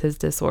cope with his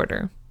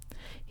disorder.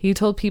 He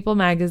told People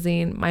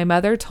magazine, "My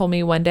mother told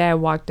me one day I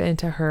walked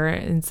into her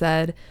and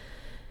said,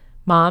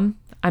 'Mom,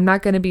 I'm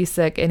not going to be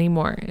sick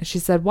anymore.' And she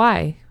said,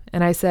 'Why?'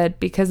 And I said,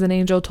 'Because an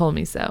angel told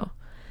me so.'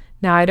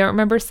 Now, I don't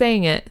remember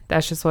saying it.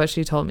 That's just what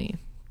she told me."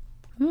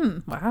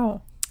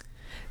 Wow.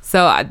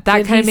 So that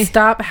Did kind he of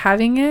stop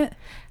having it?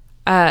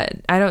 I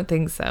don't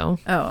think so.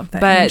 Oh,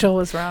 that But- angel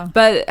was wrong.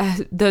 But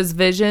those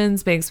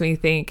visions makes me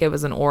think it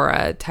was an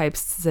aura type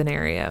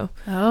scenario.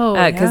 Oh,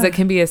 Because yeah. it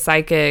can be a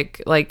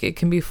psychic, like it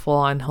can be full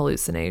on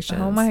hallucinations.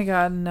 Oh my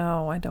God,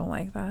 no, I don't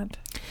like that.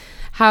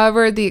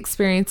 However, the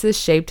experiences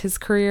shaped his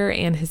career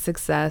and his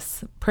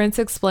success. Prince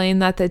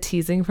explained that the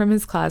teasing from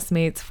his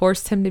classmates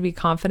forced him to be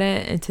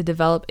confident and to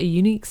develop a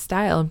unique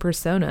style and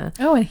persona.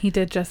 Oh, and he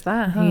did just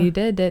that, huh? He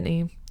did, didn't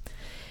he?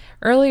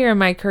 Earlier in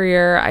my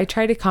career, I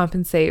tried to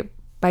compensate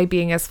by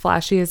being as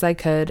flashy as I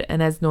could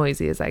and as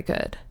noisy as I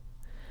could.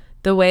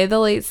 The way the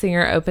late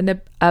singer opened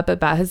up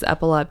about his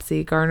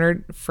epilepsy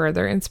garnered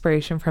further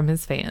inspiration from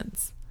his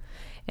fans.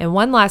 And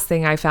one last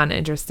thing I found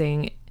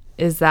interesting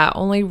is that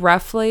only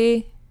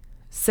roughly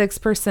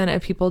 6%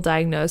 of people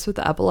diagnosed with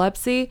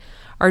epilepsy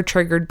are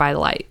triggered by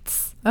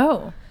lights.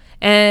 Oh,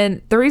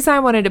 And the reason I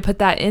wanted to put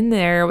that in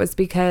there was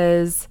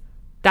because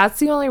that's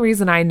the only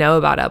reason I know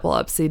about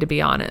epilepsy, to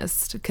be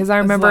honest. Because I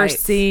remember lights.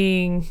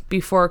 seeing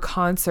before a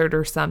concert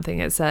or something,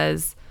 it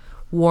says,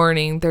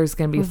 "Warning, there's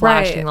going to be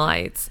flashing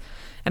lights."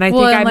 And I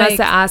Well, think I and, must like-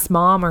 have asked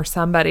mom or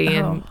somebody,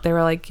 and Oh. they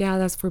were like, "Yeah,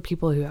 that's for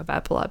people who have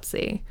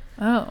epilepsy."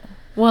 oh.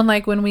 Well, and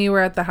like when we were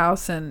at the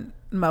house in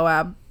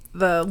Moab,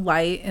 the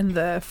light in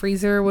the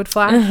freezer would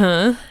flash.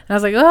 And I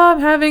was like, "Oh, I'm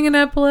having an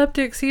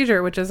epileptic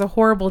seizure," which is a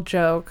horrible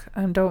joke.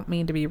 I don't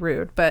mean to be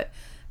rude, but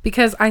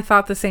because I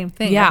thought the same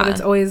thing. Yeah. But it's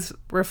always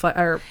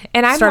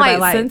And I'm started by light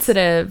lights.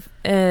 sensitive,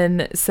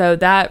 and so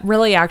that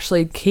really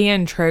actually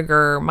can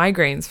trigger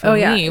migraines for Oh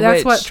yeah, me. that's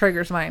which what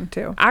triggers mine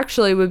too.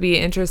 actually would be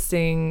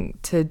interesting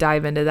to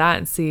dive into that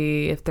and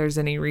see if there's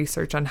any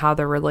research on how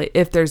they're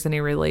if there's any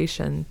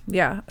relation.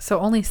 Yeah. So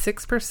only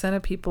 6%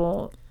 of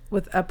people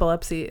with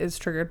epilepsy is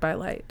triggered by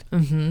light.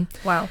 Mm-hmm.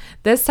 Wow.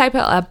 This type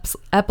of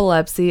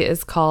epilepsy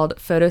is called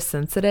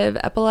photosensitive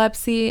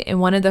epilepsy, and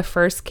one of the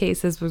first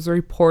cases was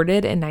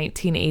reported in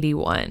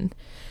 1981,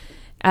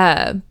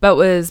 but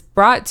was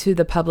brought to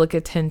the public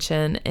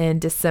attention in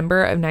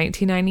December of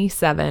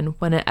 1997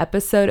 when an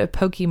episode of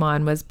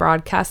Pokemon was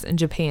broadcast in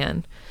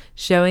Japan,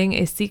 showing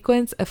a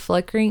sequence of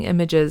flickering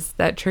images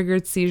that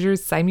triggered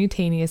seizures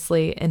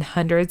simultaneously in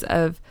hundreds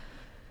of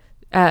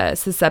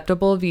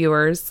susceptible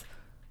viewers.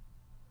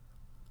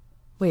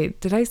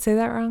 Wait, did I say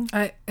that wrong?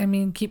 I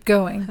mean, keep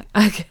going.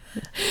 Okay.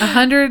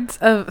 Hundreds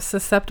of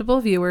susceptible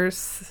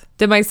viewers.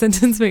 Did my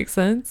sentence make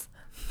sense?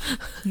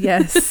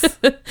 Yes.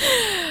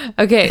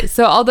 Okay,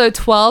 so although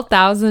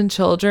 12,000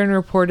 children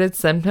reported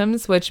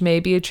symptoms, which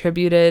may be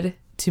attributed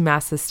to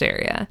mass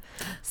hysteria.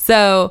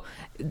 So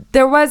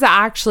there was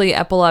actually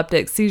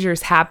epileptic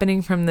seizures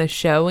happening from the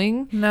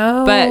showing.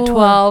 No. But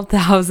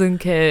 12,000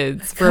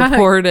 kids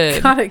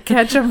reported. Gotta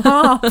catch them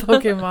all,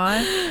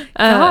 Pokemon.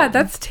 God,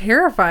 that's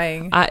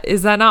terrifying.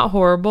 Is that not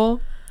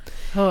horrible?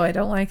 Oh, I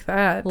don't like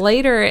that.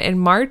 Later in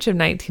March of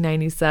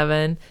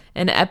 1997,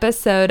 an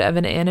episode of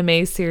an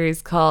anime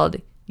series called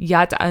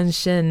Yat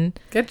Anshin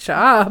Good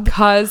job.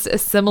 caused a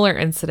similar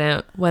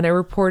incident when it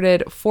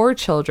reported 4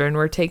 children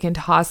were taken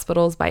to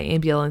hospitals by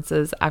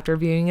ambulances after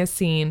viewing a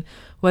scene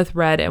with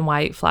red and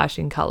white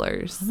flashing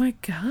colors. Oh my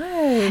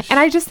gosh. And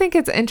I just think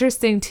it's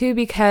interesting too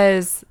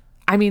because,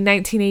 I mean,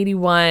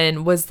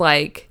 1981 was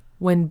like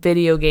when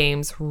video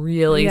games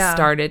really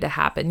started to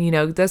happen. You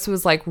know, this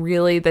was like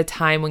really the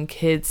time when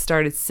kids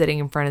started sitting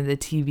in front of the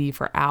TV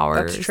for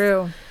hours. That's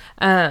true.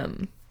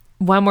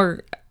 One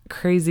more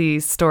crazy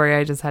story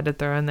I just had to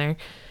throw in there.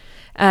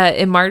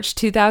 In March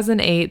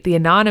 2008, the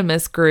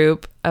anonymous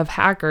group of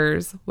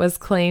hackers was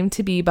claimed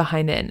to be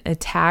behind an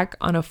attack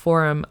on a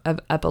forum of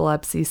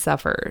epilepsy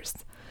sufferers.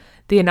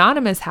 The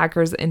anonymous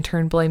hackers in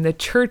turn blamed the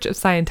Church of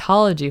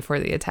Scientology for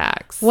the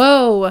attacks.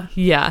 Whoa.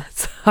 Yeah,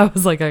 so I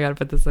was like, I gotta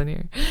put this in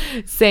here.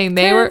 Saying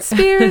they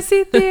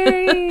Conspiracy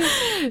theory.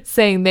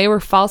 saying they were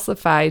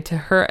falsified to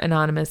hurt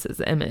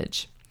Anonymous's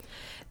image.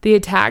 The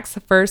attacks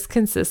first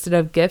consisted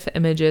of GIF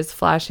images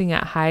flashing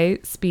at high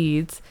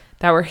speeds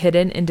that were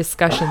hidden in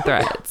discussion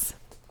threads.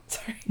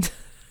 Sorry.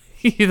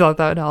 You thought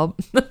that would help?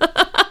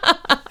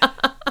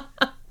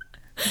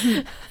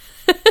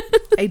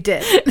 I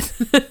did.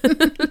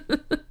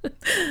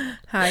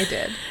 I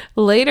did.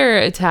 Later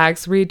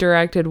attacks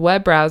redirected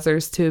web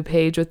browsers to a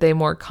page with a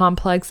more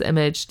complex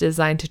image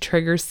designed to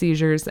trigger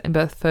seizures in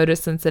both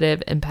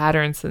photosensitive and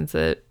pattern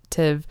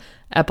sensitive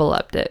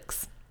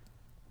epileptics.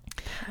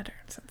 Pattern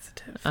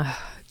sensitive.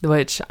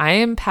 Which I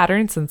am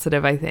pattern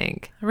sensitive, I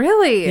think.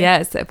 Really?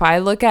 Yes. If I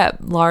look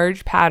at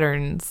large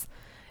patterns,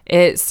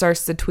 it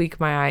starts to tweak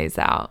my eyes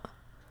out.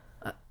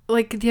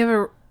 Like, do you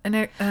have an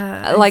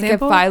Like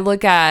example? if I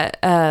look at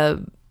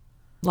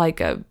like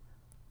a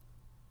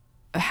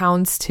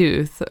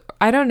houndstooth,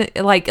 I don't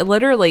like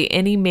literally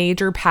any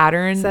major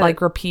pattern Is that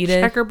like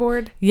repeated.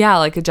 checkerboard? Yeah,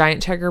 like a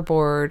giant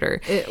checkerboard, or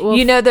It will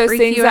you know those freak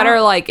things you that are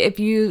out? like if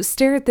you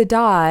stare at the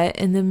dot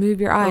and then move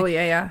your eye. Oh,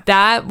 yeah.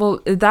 That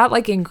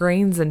like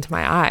ingrains into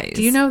my eyes.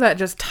 Do you know that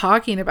just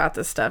talking about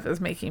this stuff is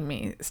making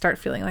me start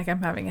feeling like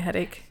I'm having a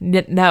headache?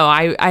 No,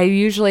 I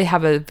usually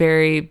have a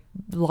very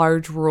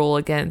large rule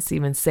against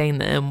even saying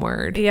the M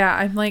word. Yeah,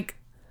 I'm like,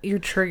 you're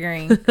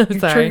triggering. You're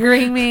Sorry.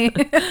 triggering me.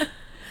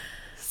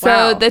 So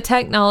Wow. the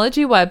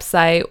technology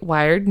website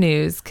Wired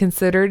News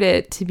considered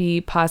it to be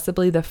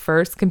possibly the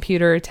first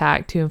computer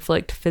attack to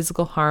inflict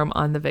physical harm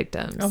on the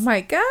victims. Oh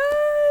my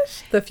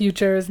gosh. The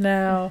future is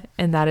now.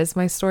 And that is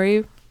my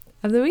story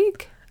of the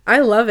week. I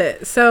love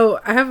it.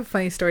 So I have a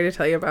funny story to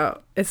tell you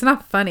about. It's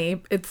not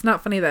funny. It's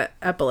not funny that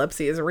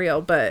epilepsy is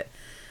real, but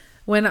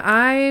when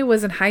I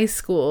was in high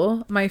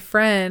school, my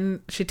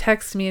friend, she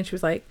texted me and she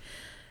was like,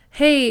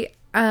 hey,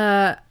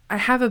 I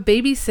have a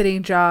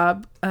babysitting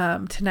job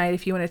tonight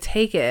if you want to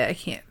take it. I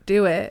can't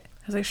do it.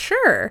 I was like,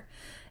 sure.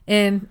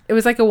 And it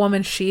was like a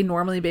woman she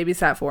normally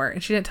babysat for.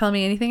 And she didn't tell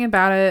me anything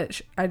about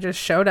it. I just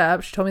showed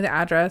up. She told me the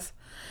address.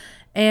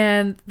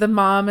 And the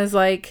mom is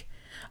like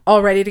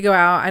all ready to go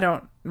out. I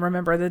don't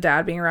remember the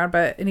dad being around.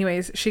 But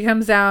anyways, she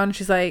comes down.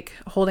 She's like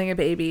holding a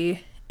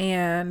baby.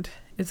 And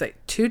it's like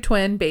 2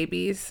 twin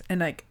babies and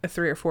like a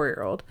 3 or 4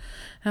 year old.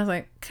 And I was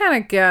like,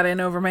 kind of got in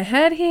over my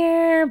head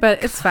here,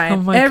 but it's fine. Oh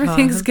my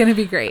Everything's God. going to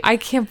be great. I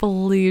can't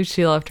believe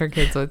she left her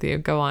kids with you.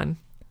 Go on.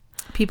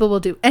 People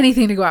will do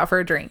anything to go out for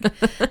a drink.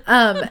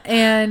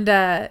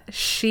 And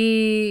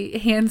she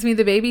hands me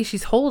the baby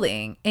she's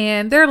holding.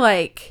 And they're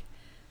like,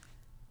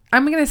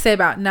 I'm going to say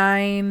about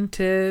 9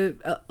 to,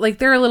 like,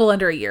 they're a little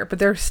under a year, but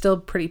they're still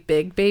pretty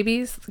big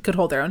babies. Could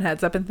hold their own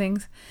heads up and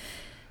things.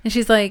 And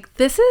she's like,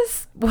 this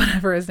is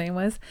whatever his name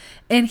was.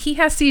 And he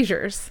has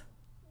seizures.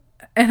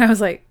 And I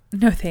was like,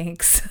 no,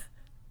 thanks.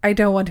 I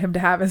don't want him to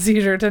have a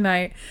seizure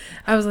tonight.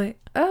 I was like,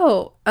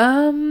 oh,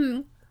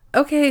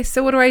 okay.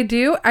 So what do I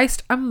do?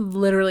 I'm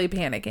literally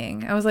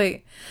panicking. I was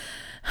like,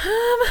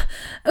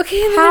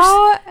 okay. And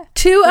How there's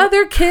 2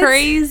 other kids.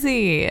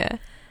 crazy.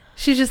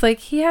 She's just like,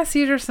 he has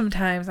seizures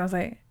sometimes. I was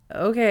like,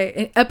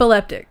 okay.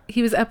 Epileptic.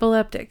 He was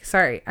epileptic.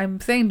 Sorry. I'm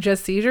saying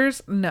just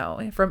seizures.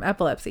 No, from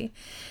epilepsy.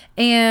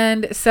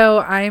 And so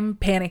I'm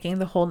panicking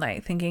the whole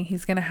night thinking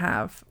he's going to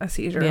have a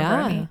seizure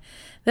over me.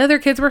 The other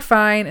kids were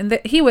fine. And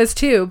he was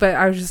too, but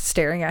I was just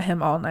staring at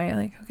him all night.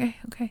 Like,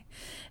 okay.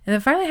 And then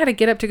finally I had to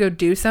get up to go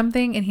do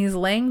something. And he's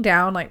laying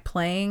down, like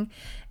playing.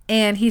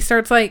 And he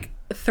starts like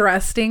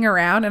thrusting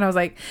around. And I was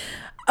like,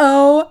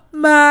 oh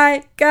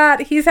my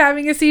God, he's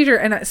having a seizure.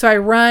 And so I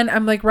run.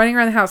 I'm like running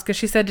around the house because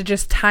she said to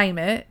just time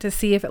it to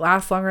see if it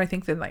lasts longer. I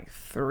think than like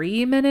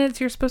 3 minutes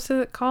you're supposed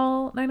to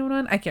call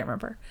 911. I can't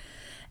remember.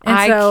 And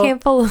I so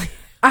can't believe.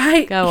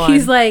 Go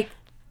he's on. like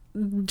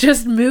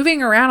just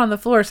moving around on the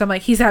floor. So I'm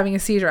like, he's having a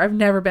seizure. I've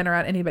never been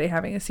around anybody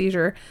having a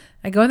seizure.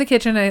 I go in the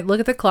kitchen, I look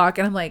at the clock,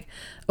 and I'm like,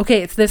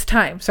 okay, it's this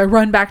time. So I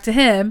run back to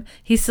him.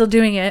 He's still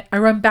doing it. I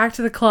run back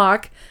to the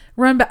clock,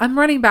 I'm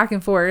running back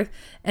and forth.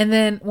 And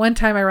then one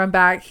time I run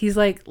back, he's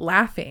like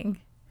laughing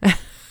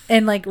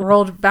and like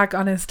rolled back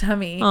on his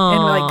tummy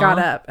and like got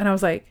up. And I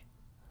was like,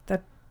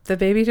 the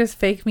baby just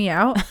faked me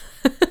out.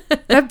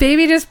 That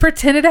baby just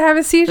pretended to have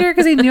a seizure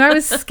because he knew I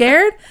was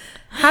scared.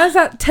 How does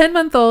that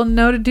 10-month-old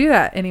know to do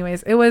that?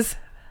 Anyways, it was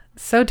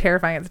so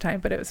terrifying at the time,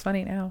 but it was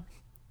funny now.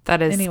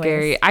 That is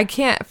scary. I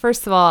can't,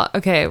 first of all,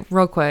 okay,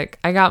 real quick.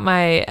 I got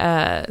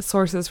my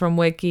sources from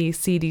Wiki,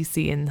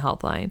 CDC, and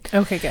Healthline.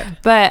 Okay, good.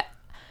 But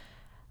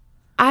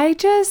I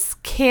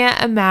just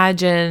can't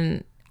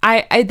imagine.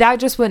 I that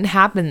just wouldn't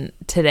happen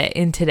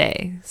in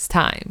today's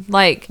time.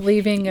 Like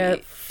Leaving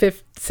at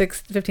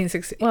 15,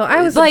 16. Well,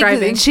 I was like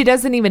driving. she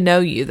doesn't even know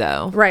you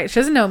though. Right. She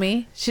doesn't know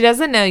me. She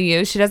doesn't know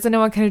you. She doesn't know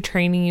what kind of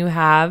training you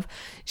have.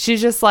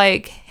 She's just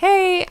like,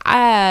 hey,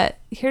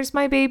 here's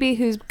my baby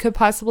who could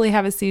possibly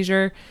have a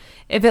seizure.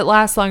 If it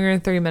lasts longer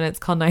than 3 minutes,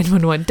 call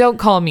 911. Don't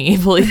call me,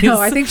 please. No,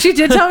 I think she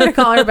did tell me to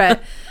call her,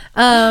 but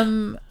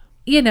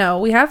you know,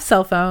 we have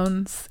cell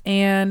phones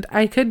and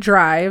I could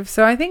drive.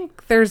 So I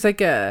think there's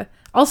like a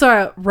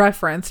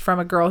reference from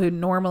a girl who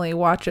normally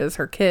watches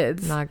her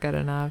kids. Not good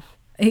enough.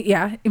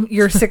 Yeah.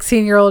 Your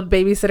 16-year-old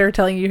babysitter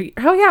telling you,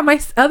 oh yeah, my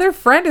other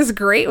friend is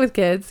great with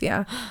kids.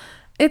 Yeah.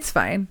 It's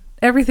fine.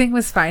 Everything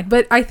was fine.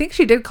 But I think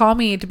she did call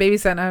me to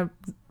babysit and I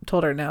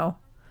told her no.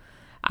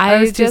 I I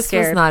was too just was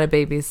scared. not a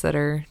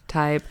babysitter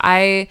type.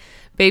 I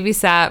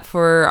babysat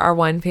for our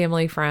one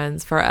family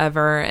friends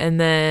forever, and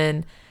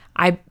then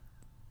I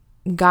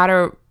got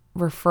a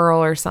referral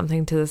or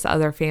something to this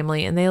other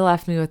family, and they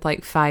left me with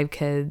like 5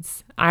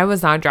 kids. I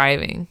was not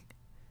driving.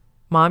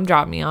 Mom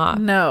dropped me off.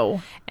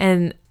 No.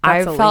 And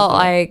That's I felt illegal.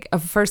 like,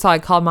 first of all, I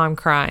called mom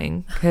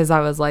crying because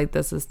I was like,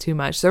 this is too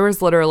much. There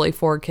was literally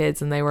 4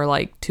 kids, and they were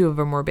like, 2 of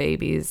them were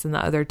babies, and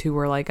the other 2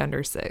 were like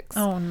under 6.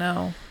 Oh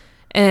no.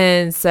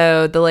 And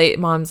so the late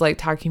mom's like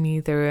talking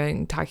me through it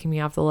and talking me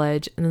off the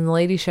ledge. And then the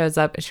lady shows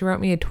up and she wrote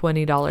me a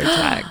 $20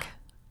 check.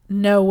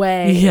 No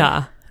way.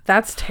 Yeah.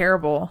 That's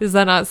terrible. Is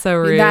that not so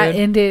rude? That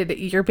ended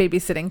your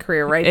babysitting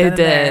career right then It and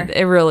did.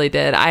 there. It really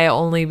did. I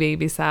only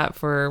babysat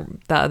for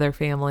the other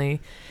family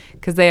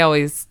because they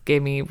always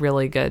gave me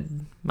really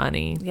good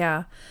money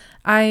Yeah.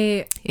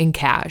 in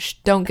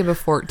cash. Don't give a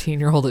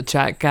 14-year-old a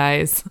check,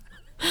 guys.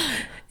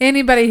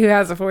 Anybody who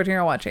has a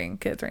 14-year-old watching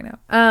kids right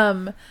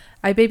now.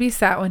 I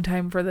babysat one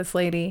time for this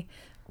lady,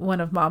 one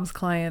of mom's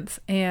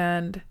clients,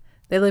 and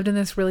they lived in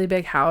this really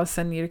big house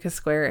in Utica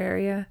Square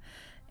area.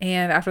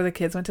 And after the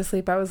kids went to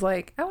sleep, I was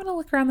like, I want to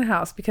look around the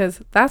house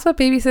because that's what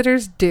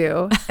babysitters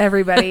do,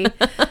 everybody.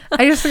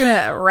 I'm just going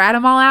to rat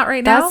them all out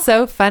right now. That's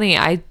so funny.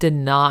 I did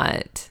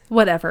not.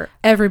 Whatever.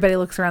 Everybody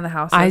looks around the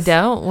house. I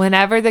don't.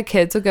 Whenever the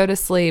kids would go to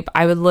sleep,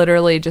 I would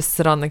literally just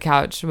sit on the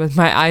couch with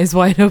my eyes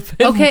wide open.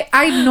 Okay,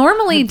 I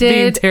normally being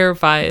did,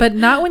 terrified. but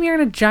not when you're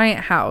in a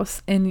giant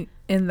house in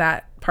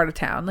that part of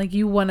town. Like,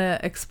 you want to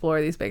explore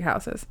these big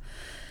houses.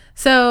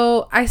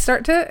 So I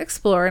start to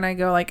explore and I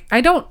go like,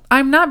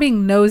 I'm not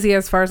being nosy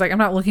as far as like, I'm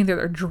not looking through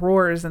their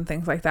drawers and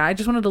things like that. I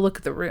just wanted to look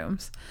at the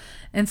rooms.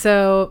 And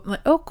so I'm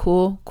like, oh,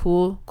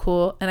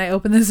 cool. And I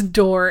open this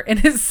door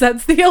and it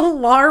sets the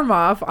alarm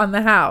off on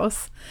the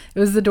house. It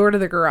was the door to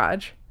the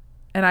garage.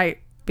 And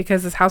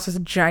because this house was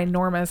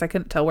ginormous, I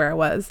couldn't tell where I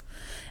was.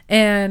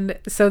 And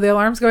so the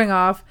alarm's going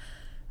off.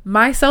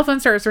 My cell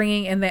phone starts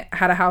ringing, and they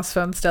had a house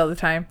phone still at the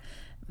time.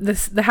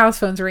 The house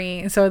phone's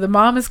ringing. And so the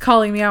mom is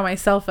calling me on my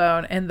cell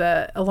phone, and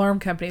the alarm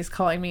company is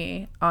calling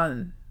me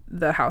on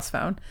the house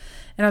phone.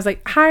 And I was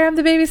like, hi, I'm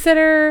the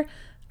babysitter.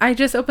 I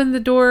just opened the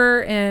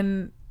door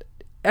and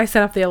I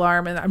set up the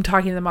alarm, and I'm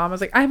talking to the mom. I was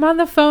like, I'm on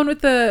the phone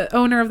with the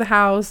owner of the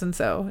house. And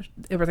so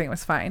everything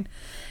was fine.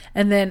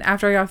 And then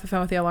after I got off the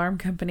phone with the alarm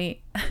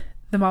company,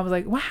 the mom was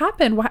like, what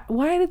happened?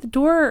 Why was the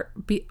door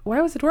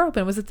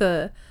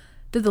open?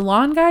 Did the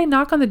lawn guy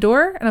knock on the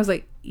door? And I was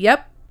like,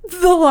 yep,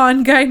 the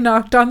lawn guy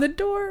knocked on the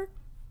door.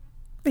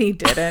 He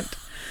didn't.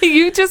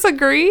 You just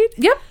agreed?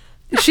 Yep.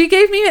 She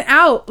gave me an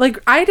out.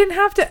 Like, I didn't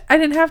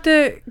have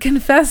to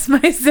confess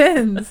my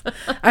sins.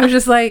 I was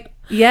just like,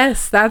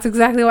 yes, that's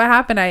exactly what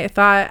happened. I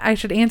thought I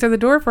should answer the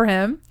door for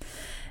him.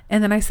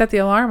 And then I set the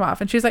alarm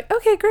off, and she was like,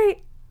 okay,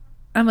 great.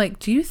 I'm like,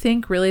 do you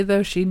think really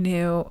though she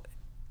knew,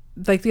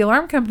 like, the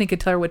alarm company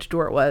could tell her which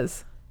door it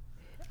was?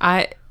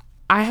 I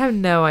have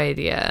no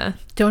idea.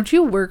 Don't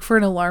you work for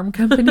an alarm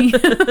company?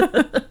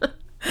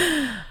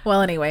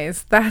 Well,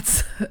 anyways,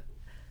 that's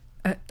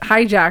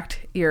hijacked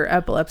your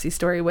epilepsy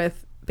story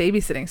with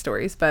babysitting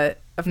stories, but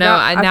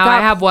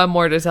I have one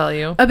more to tell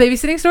you. A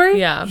babysitting story?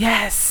 Yeah.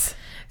 Yes.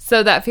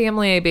 So that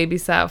family I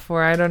babysat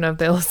for, I don't know if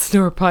they listen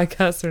to our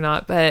podcast or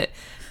not, but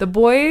the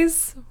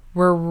boys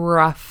were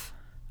rough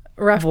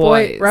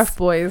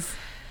boys.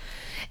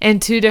 in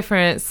 2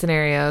 different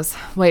scenarios.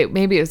 Wait,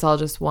 maybe it was all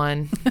just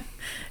one.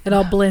 It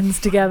all blends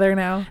together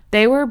now.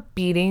 They were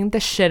beating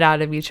the shit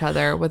out of each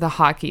other with a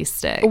hockey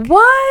stick.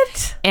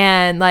 What?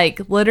 And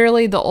like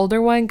literally the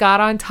older one got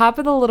on top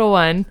of the little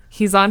one.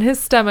 He's on his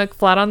stomach,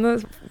 flat on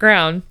the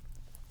ground.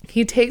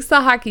 He takes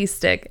the hockey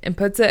stick and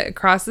puts it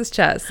across his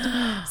chest.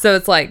 So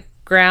it's like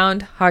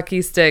ground,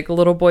 hockey stick,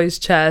 little boy's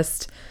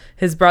chest.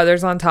 His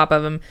brother's on top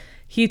of him.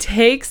 He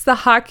takes the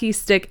hockey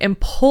stick and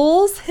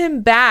pulls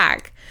him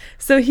back.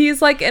 So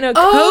he's like in a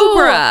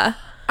cobra.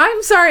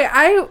 I'm sorry.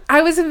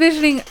 I was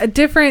envisioning a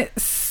different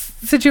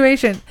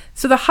situation.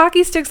 So the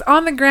hockey stick's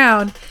on the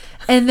ground,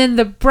 and then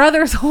the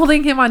brother's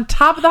holding him on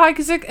top of the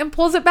hockey stick and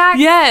pulls it back.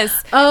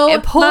 Yes. Oh,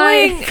 and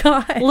pulling my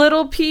God.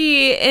 little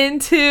P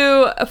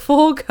into a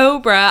full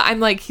cobra. I'm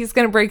like, he's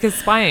going to break his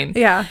spine.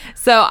 Yeah.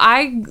 So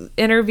I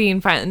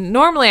intervene.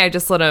 Normally, I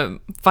just let him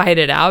fight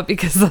it out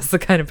because that's the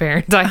kind of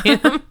parent I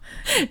am.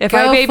 If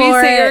I Go for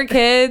babysit your it.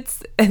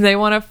 kids and they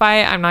want to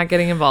fight, I'm not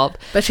getting involved.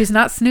 But she's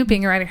not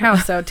snooping around your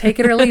house, so take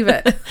it or leave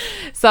it.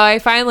 So I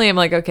finally am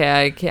like,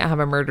 okay, I can't have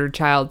a murdered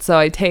child. So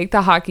I take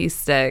the hockey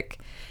stick.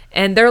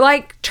 And they're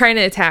like trying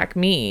to attack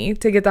me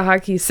to get the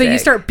hockey stick. So you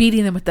start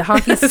beating them with the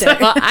hockey stick. So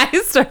I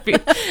start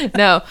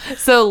no.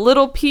 So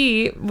little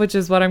P, which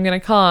is what I'm going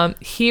to call him,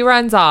 he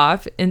runs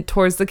off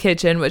towards the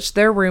kitchen, which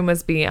their room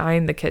was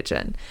behind the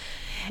kitchen.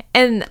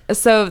 And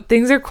so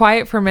things are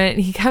quiet for a minute,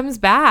 and he comes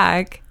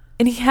back,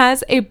 and he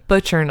has a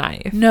butcher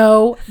knife.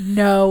 No.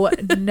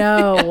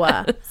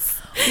 Yes.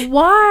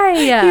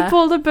 Why? He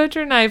pulled a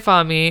butcher knife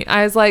on me.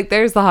 I was like,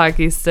 there's the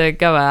hockey stick.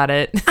 Go at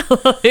it.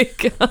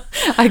 Like,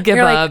 I give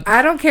You're up. like,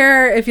 I don't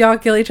care if y'all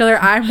kill each other.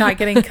 I'm not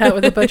getting cut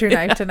with a butcher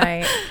knife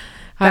tonight.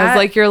 I was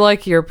like, you're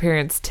lucky your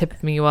parents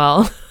tipped me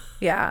well.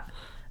 Yeah.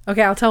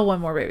 Okay, I'll tell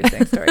one more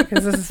babysitting story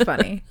because this is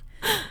funny.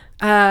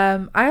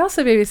 I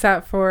also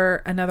babysat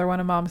for another one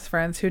of Mom's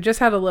friends who just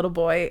had a little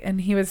boy, and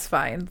he was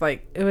fine.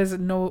 Like, it was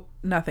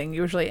nothing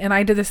usually. And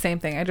I did the same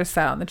thing. I just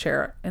sat on the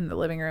chair in the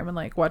living room and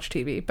like watched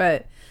TV.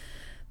 But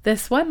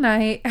this one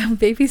night, I'm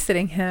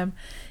babysitting him,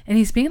 and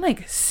he's being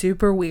like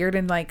super weird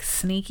and like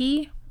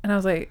sneaky. And I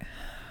was like,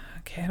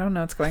 okay, I don't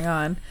know what's going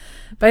on.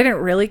 But I didn't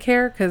really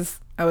care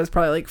because I was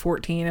probably like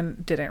 14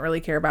 and didn't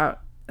really care about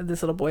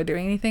this little boy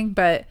doing anything.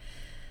 But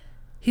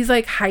he's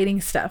like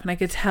hiding stuff, and I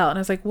could tell. And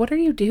I was like, what are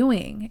you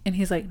doing? And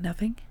he's like,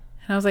 nothing.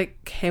 And I was like,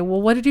 okay,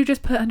 well, what did you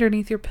just put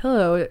underneath your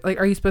pillow? Like,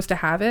 are you supposed to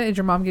have it? Is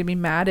your mom gonna be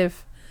mad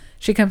if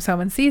she comes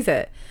home and sees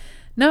it?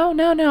 No,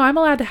 I'm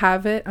allowed to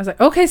have it. I was like,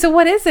 okay, so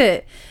what is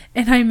it?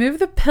 And I move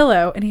the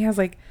pillow, and he has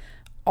like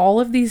all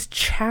of these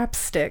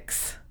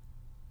chapsticks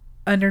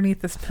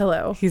underneath this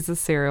pillow. He's a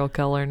serial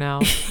killer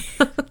now.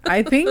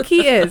 I think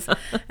he is.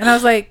 And I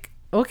was like,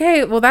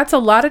 okay, well, that's a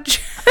lot of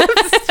chapsticks.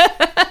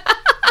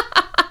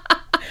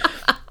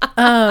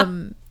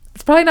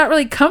 It's probably not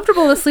really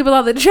comfortable to sleep with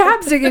all the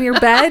chapstick in your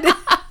bed.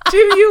 Do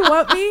you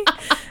want me?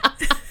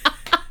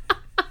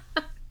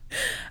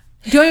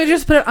 Do you want me to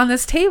just put it on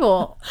this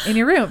table in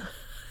your room?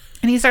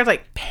 And he starts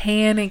like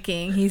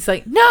panicking. He's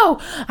like, no,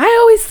 I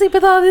always sleep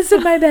with all this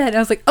in my bed. And I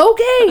was like,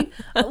 okay,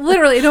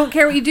 literally, I don't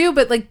care what you do,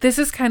 but like, this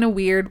is kind of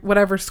weird,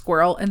 whatever,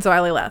 squirrel. And so I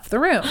like, left the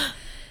room.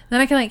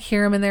 Then I can like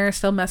hear him in there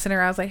still messing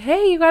around. I was like,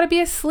 hey, you got to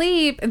be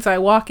asleep. And so I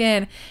walk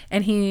in,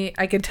 and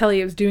I could tell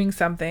he was doing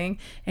something,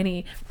 and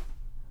he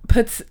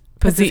puts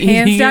his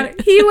hands down.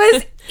 He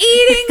was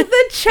eating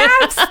the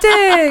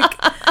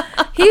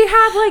chapstick. He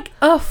had like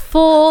a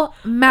full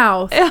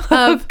mouth.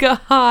 Oh,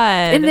 God.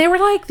 And they were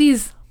like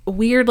these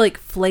weird, like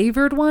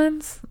flavored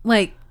ones.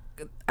 Like,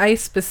 I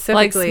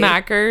specifically.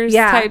 Like Smackers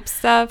type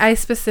stuff. I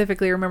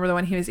specifically remember the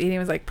one he was eating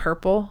was like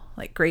purple,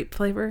 like grape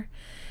flavor.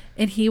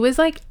 And he was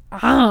like,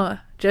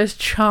 just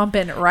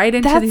chomping right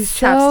into these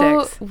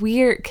chapsticks. So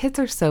weird. Kids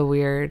are so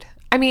weird.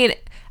 I mean,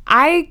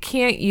 I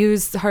can't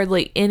use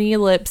hardly any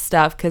lip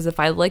stuff because if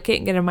I lick it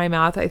and get it in my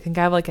mouth, I think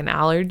I have like an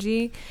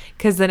allergy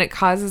because then it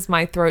causes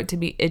my throat to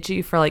be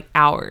itchy for like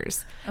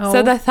hours.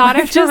 So the thought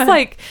of just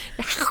like,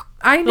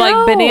 I know,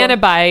 like banana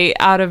bite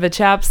out of a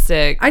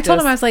chapstick. I told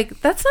him, I was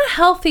like, that's not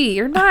healthy.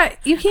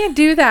 You can't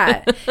do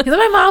that. He's like,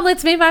 my mom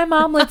lets me.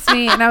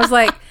 And I was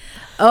like,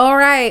 all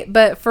right,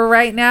 but for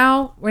right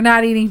now, we're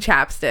not eating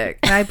chapstick.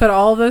 And I put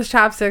all those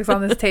chapsticks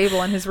on this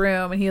table in his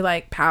room, and he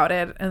like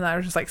pouted, and I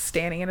was just like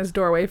standing in his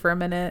doorway for a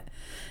minute.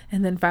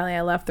 And then finally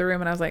I left the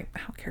room, and I was like, I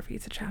don't care if he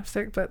eats a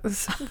chapstick, but this is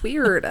so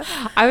weird.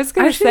 I was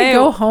going to say,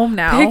 go home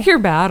now. Pick your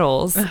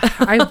battles.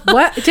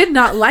 I did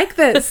not like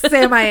this,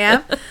 Sam. I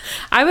am.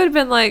 I would have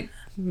been like,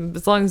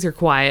 as long as you're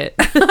quiet.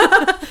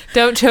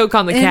 Don't choke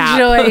on the cap.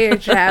 Enjoy your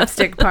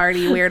chapstick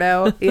party,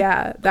 weirdo.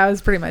 Yeah, that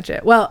was pretty much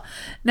it. Well,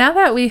 now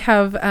that we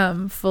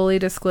have fully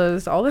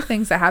disclosed all the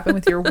things that happen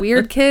with your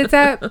weird kids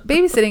at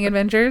babysitting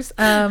adventures,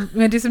 you want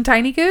to do some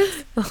tiny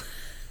googs?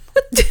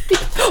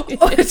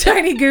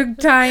 Tiny goog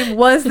time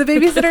was the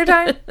babysitter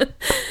time.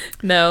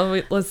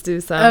 No, let's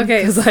do some. Okay,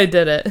 because I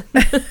did it.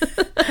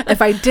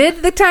 If I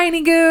did the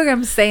tiny goog,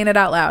 I'm saying it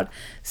out loud.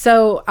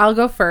 So I'll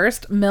go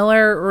first.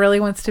 Miller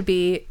really wants to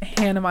be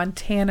Hannah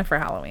Montana for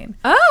Halloween.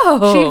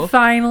 Oh, she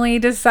finally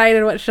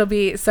decided what she'll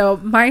be. So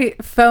my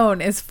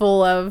phone is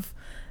full of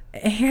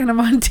Hannah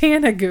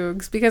Montana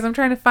googs because I'm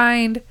trying to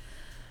find,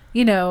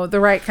 the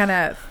right kind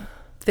of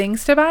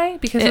things to buy,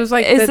 because it was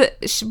like,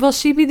 will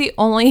she be the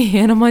only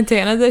Hannah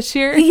Montana this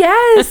year?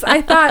 Yes,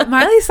 I thought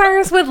Miley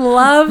Cyrus would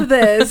love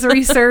this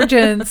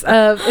resurgence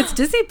of, it's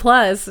Disney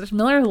Plus.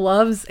 Miller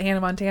loves Hannah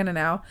Montana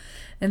now,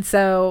 and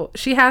so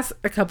she has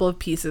a couple of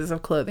pieces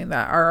of clothing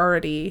that are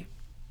already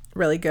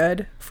really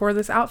good for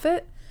this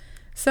outfit.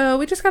 So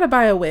we just got to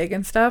buy a wig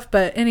and stuff.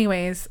 But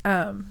anyways,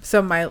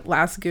 so my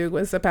last goog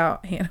was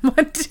about Hannah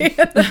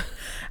Montana.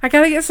 I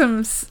got to get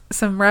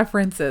some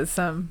references,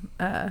 some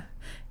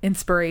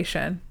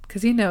inspiration,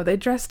 because they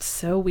dressed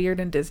so weird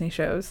in Disney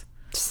shows.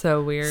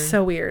 So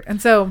weird. And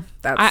so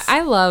that's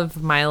I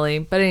love Miley.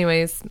 But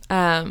anyways,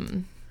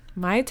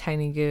 my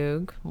tiny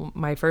goog,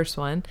 my first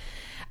one,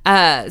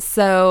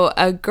 so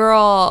a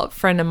girl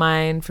friend of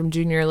mine from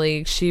Junior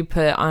League, she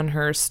put on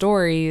her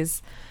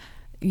stories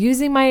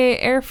using my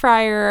air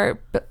fryer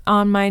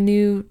on my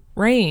new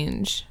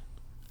range.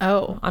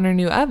 On her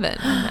new oven.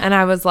 And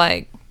I was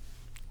like,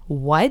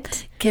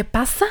 what? ¿Qué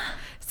pasa?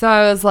 So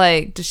I was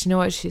like, does she know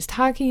what she's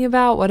talking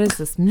about? What does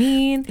this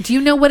mean? Do you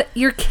know what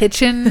your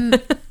kitchen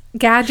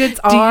gadgets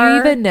are? Do you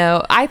even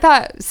know?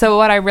 So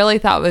what I really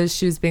thought was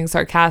she was being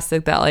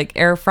sarcastic, that like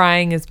air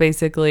frying is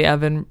basically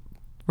oven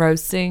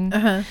roasting.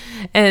 Uh-huh.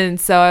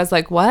 And so I was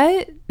like,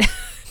 what?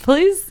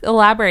 Please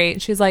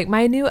elaborate. She's like,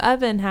 my new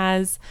oven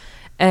has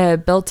a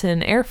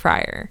built-in air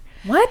fryer.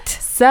 What?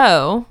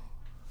 So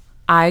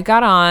I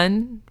got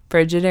on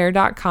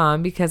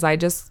Frigidaire.com because I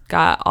just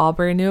got all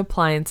brand new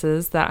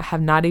appliances that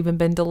have not even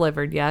been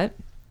delivered yet.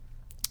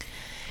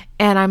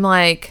 And I'm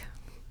like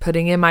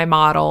putting in my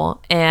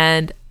model,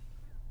 and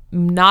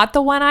not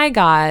the one I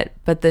got,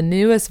 but the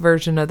newest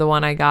version of the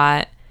one I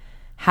got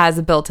has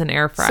a built-in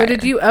air fryer. So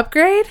did you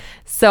upgrade?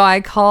 So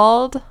I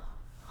called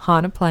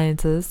Han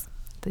Appliances.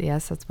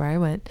 Yes, that's where I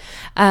went.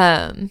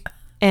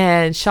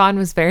 And Sean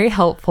was very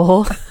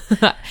helpful.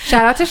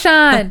 Shout out to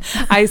Sean.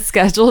 I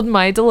scheduled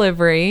my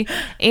delivery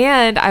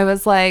and I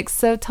was like,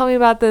 so tell me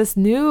about this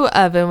new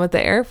oven with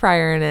the air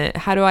fryer in it.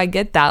 How do I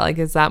get that? Like,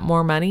 is that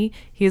more money?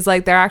 He's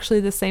like, they're actually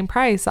the same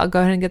price. I'll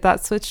go ahead and get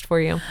that switched for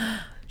you.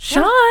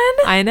 Sean.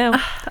 I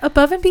know.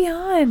 Above and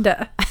beyond.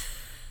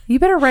 You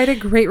better write a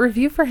great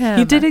review for him.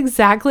 He did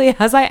exactly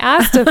as I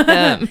asked of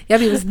him. Yeah,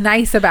 but he was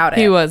nice about it.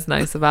 He was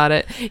nice about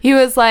it. He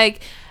was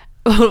like,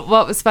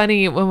 what was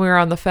funny when we were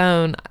on the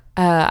phone,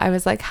 I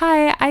was like,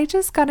 hi, I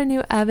just got a new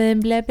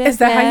oven, blah, blah, Is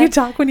that blah. how you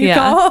talk when you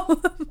call?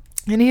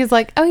 And he's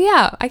like, oh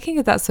yeah, I can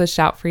get that switched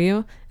out for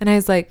you. And I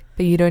was like,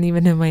 but you don't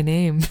even know my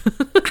name.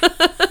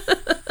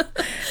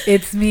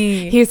 It's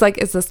me. He's like,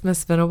 is this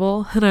Miss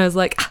Venable? And I was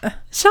like,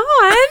 Sean,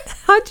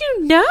 how'd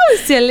you know,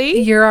 silly?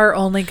 You're our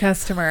only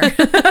customer.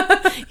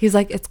 He's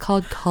like, it's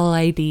called Call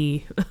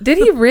ID. Did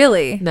he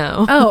really?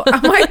 No. Oh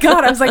my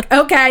God. I was like,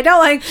 okay, I don't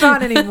like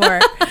Sean anymore.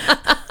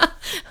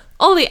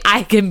 Only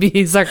I can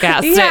be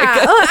sarcastic. Yeah.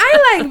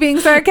 I like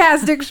being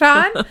sarcastic,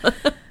 Sean.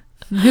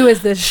 Who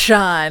is this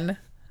Sean?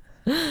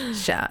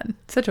 Sean.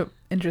 Such an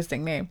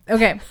interesting name.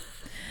 Okay.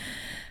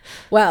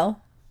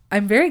 Well,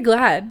 I'm very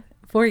glad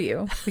for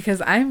you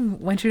because I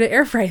want you to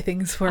air fry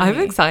things for me. I'm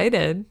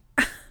excited.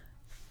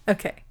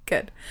 Okay,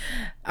 good.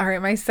 All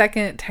right, my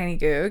second tiny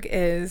goog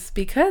is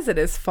because it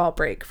is fall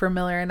break for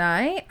Miller and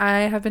I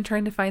have been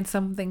trying to find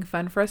something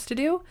fun for us to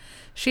do.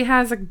 She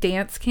has a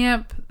dance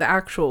camp the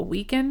actual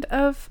weekend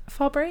of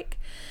fall break,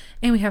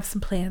 and we have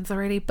some plans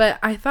already, but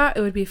I thought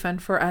it would be fun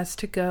for us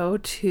to go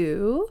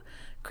to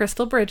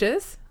Crystal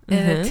Bridges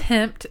and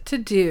attempt to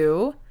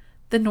do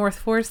the North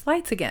Forest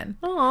Lights again.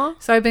 Aw.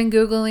 So I've been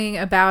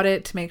Googling about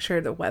it to make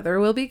sure the weather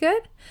will be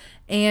good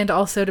and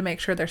also to make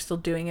sure they're still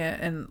doing it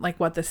and like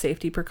what the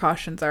safety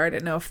precautions are. I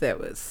didn't know if that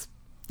was,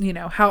 you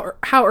know, how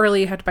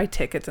early you had to buy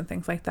tickets and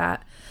things like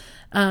that.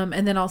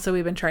 And then also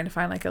we've been trying to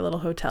find like a little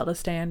hotel to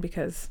stay in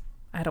because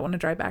I don't want to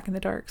drive back in the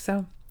dark.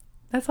 So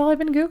that's all I've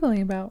been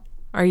Googling about.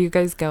 Are you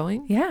guys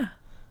going? Yeah.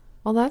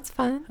 Well, that's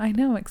fun. I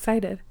know.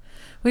 Excited.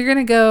 We're going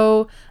to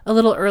go a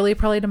little early,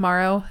 probably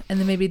tomorrow, and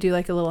then maybe do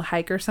like a little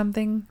hike or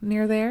something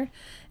near there.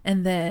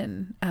 And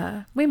then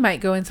we might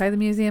go inside the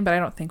museum, but I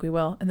don't think we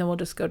will. And then we'll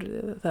just go to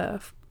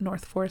the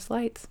North Forest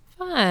Lights.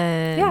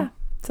 Fun. Yeah.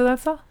 So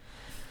that's all.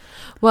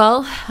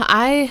 Well,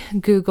 I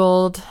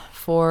Googled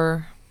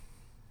for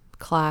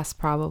class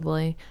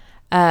probably,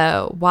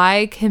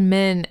 why can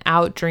men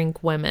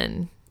outdrink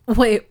women?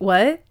 Wait,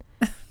 what?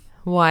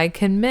 Why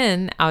can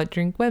men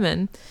outdrink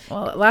women?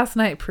 Well, last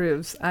night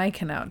proves I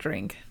can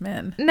outdrink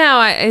men.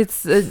 No, it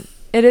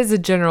is a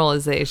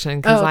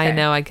generalization because I okay.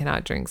 know I can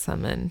outdrink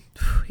some men.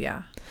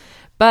 Yeah.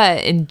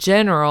 But in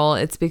general,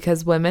 it's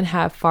because women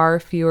have far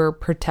fewer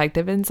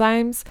protective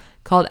enzymes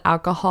called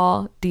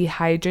alcohol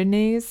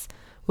dehydrogenase,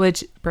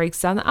 which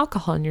breaks down the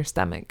alcohol in your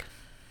stomach.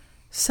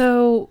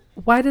 So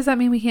why does that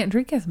mean we can't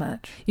drink as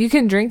much? You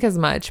can drink as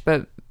much,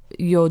 but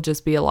you'll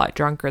just be a lot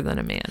drunker than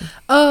a man.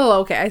 Oh,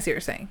 okay. I see what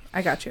you're saying.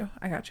 I got you.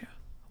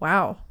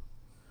 Wow.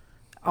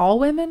 All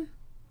women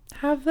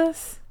have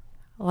this?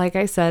 Like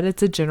I said,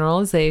 it's a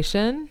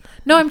generalization.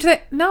 No, I'm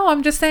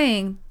just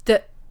saying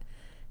that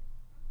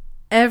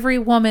every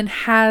woman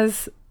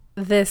has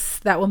this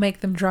that will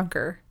make them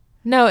drunker.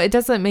 No, it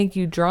doesn't make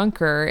you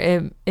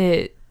drunker.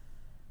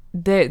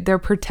 They're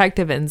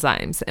protective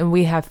enzymes, and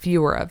we have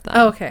fewer of them.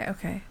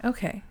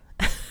 Okay.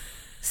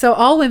 So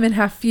all women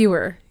have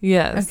fewer.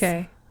 Yes.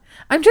 Okay.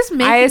 I'm just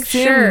making I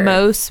assume sure.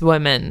 most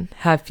women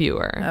have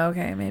fewer.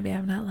 Okay, maybe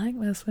I'm not like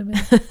most women.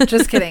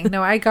 Just kidding.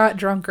 No, I got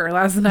drunker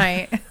last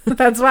night.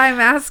 That's why I'm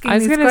asking I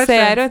was these going to say,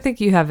 I questions. don't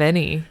think you have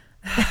any.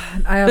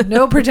 I have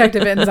no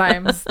protective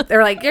enzymes.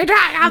 They're like, you're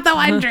drunk, have the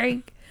one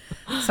drink.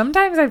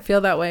 Sometimes I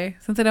feel that way.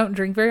 Since I don't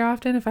drink very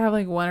often, if I have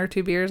like 1 or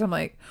 2 beers, I'm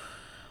like,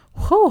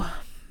 whew.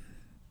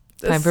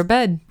 Time for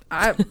bed.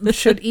 I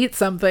should eat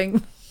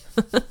something.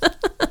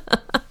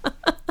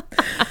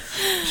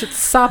 Should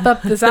sop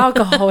up this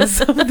alcohol with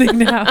something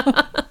now.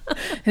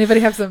 Anybody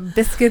have some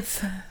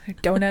biscuits or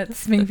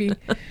donuts maybe?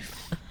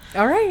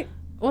 All right.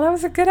 Well, that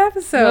was a good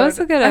episode. That was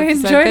a good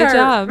episode. I enjoyed Good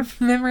our job.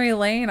 memory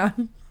lane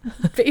on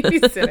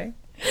babysitting.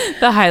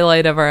 The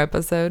highlight of our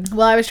episode.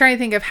 Well, I was trying to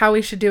think of how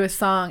we should do a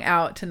song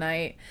out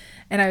tonight.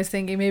 And I was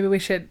thinking maybe we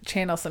should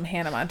channel some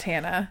Hannah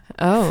Montana.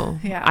 Oh.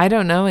 Yeah. I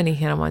don't know any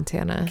Hannah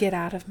Montana. Get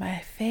out of my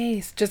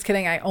face. Just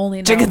kidding. I only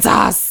know. Chicken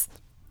sauce.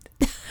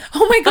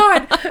 Oh my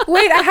God.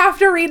 Wait, I have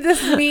to read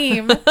this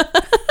meme.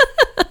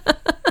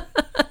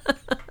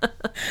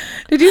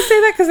 Did you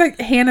say that because like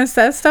Hannah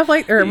says stuff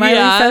like, or Miley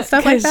says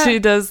stuff like that? She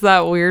does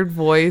that weird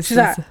voice. She's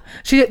that.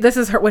 This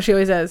is what she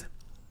always says.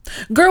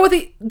 Girl with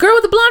the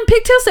blonde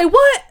pigtail say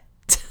what?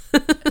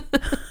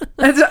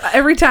 That's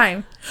every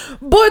time.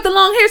 Boy with the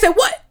long hair say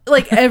what?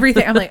 Like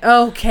everything. I'm like,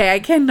 okay, I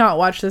cannot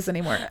watch this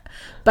anymore.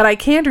 But I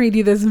can read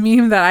you this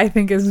meme that I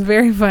think is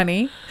very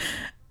funny.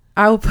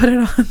 I will put it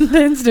on the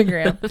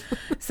Instagram.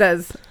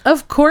 Says,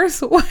 of course,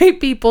 white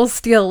people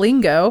steal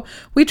lingo.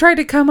 We tried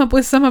to come up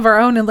with some of our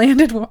own and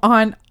landed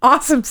on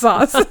awesome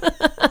sauce.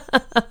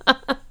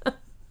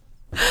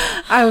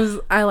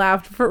 I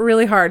laughed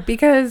really hard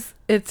because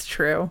it's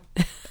true.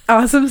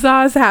 Awesome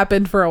sauce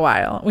happened for a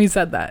while. We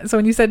said that. So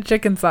when you said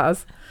chicken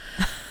sauce,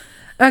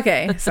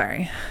 okay,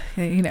 sorry.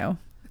 You know.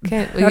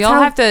 Okay,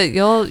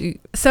 well,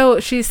 So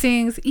she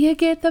sings, "You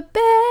get the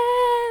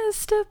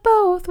best of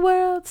both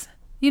worlds."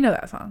 You know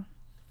that song.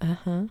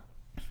 Uh-huh.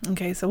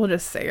 Okay, so we'll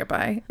just say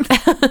goodbye.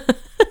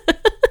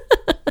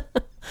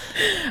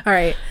 All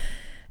right.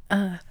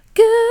 Goodbye.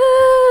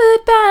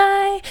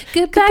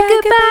 Goodbye.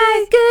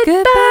 Goodbye.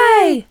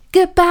 Goodbye.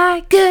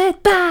 Goodbye.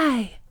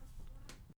 Goodbye.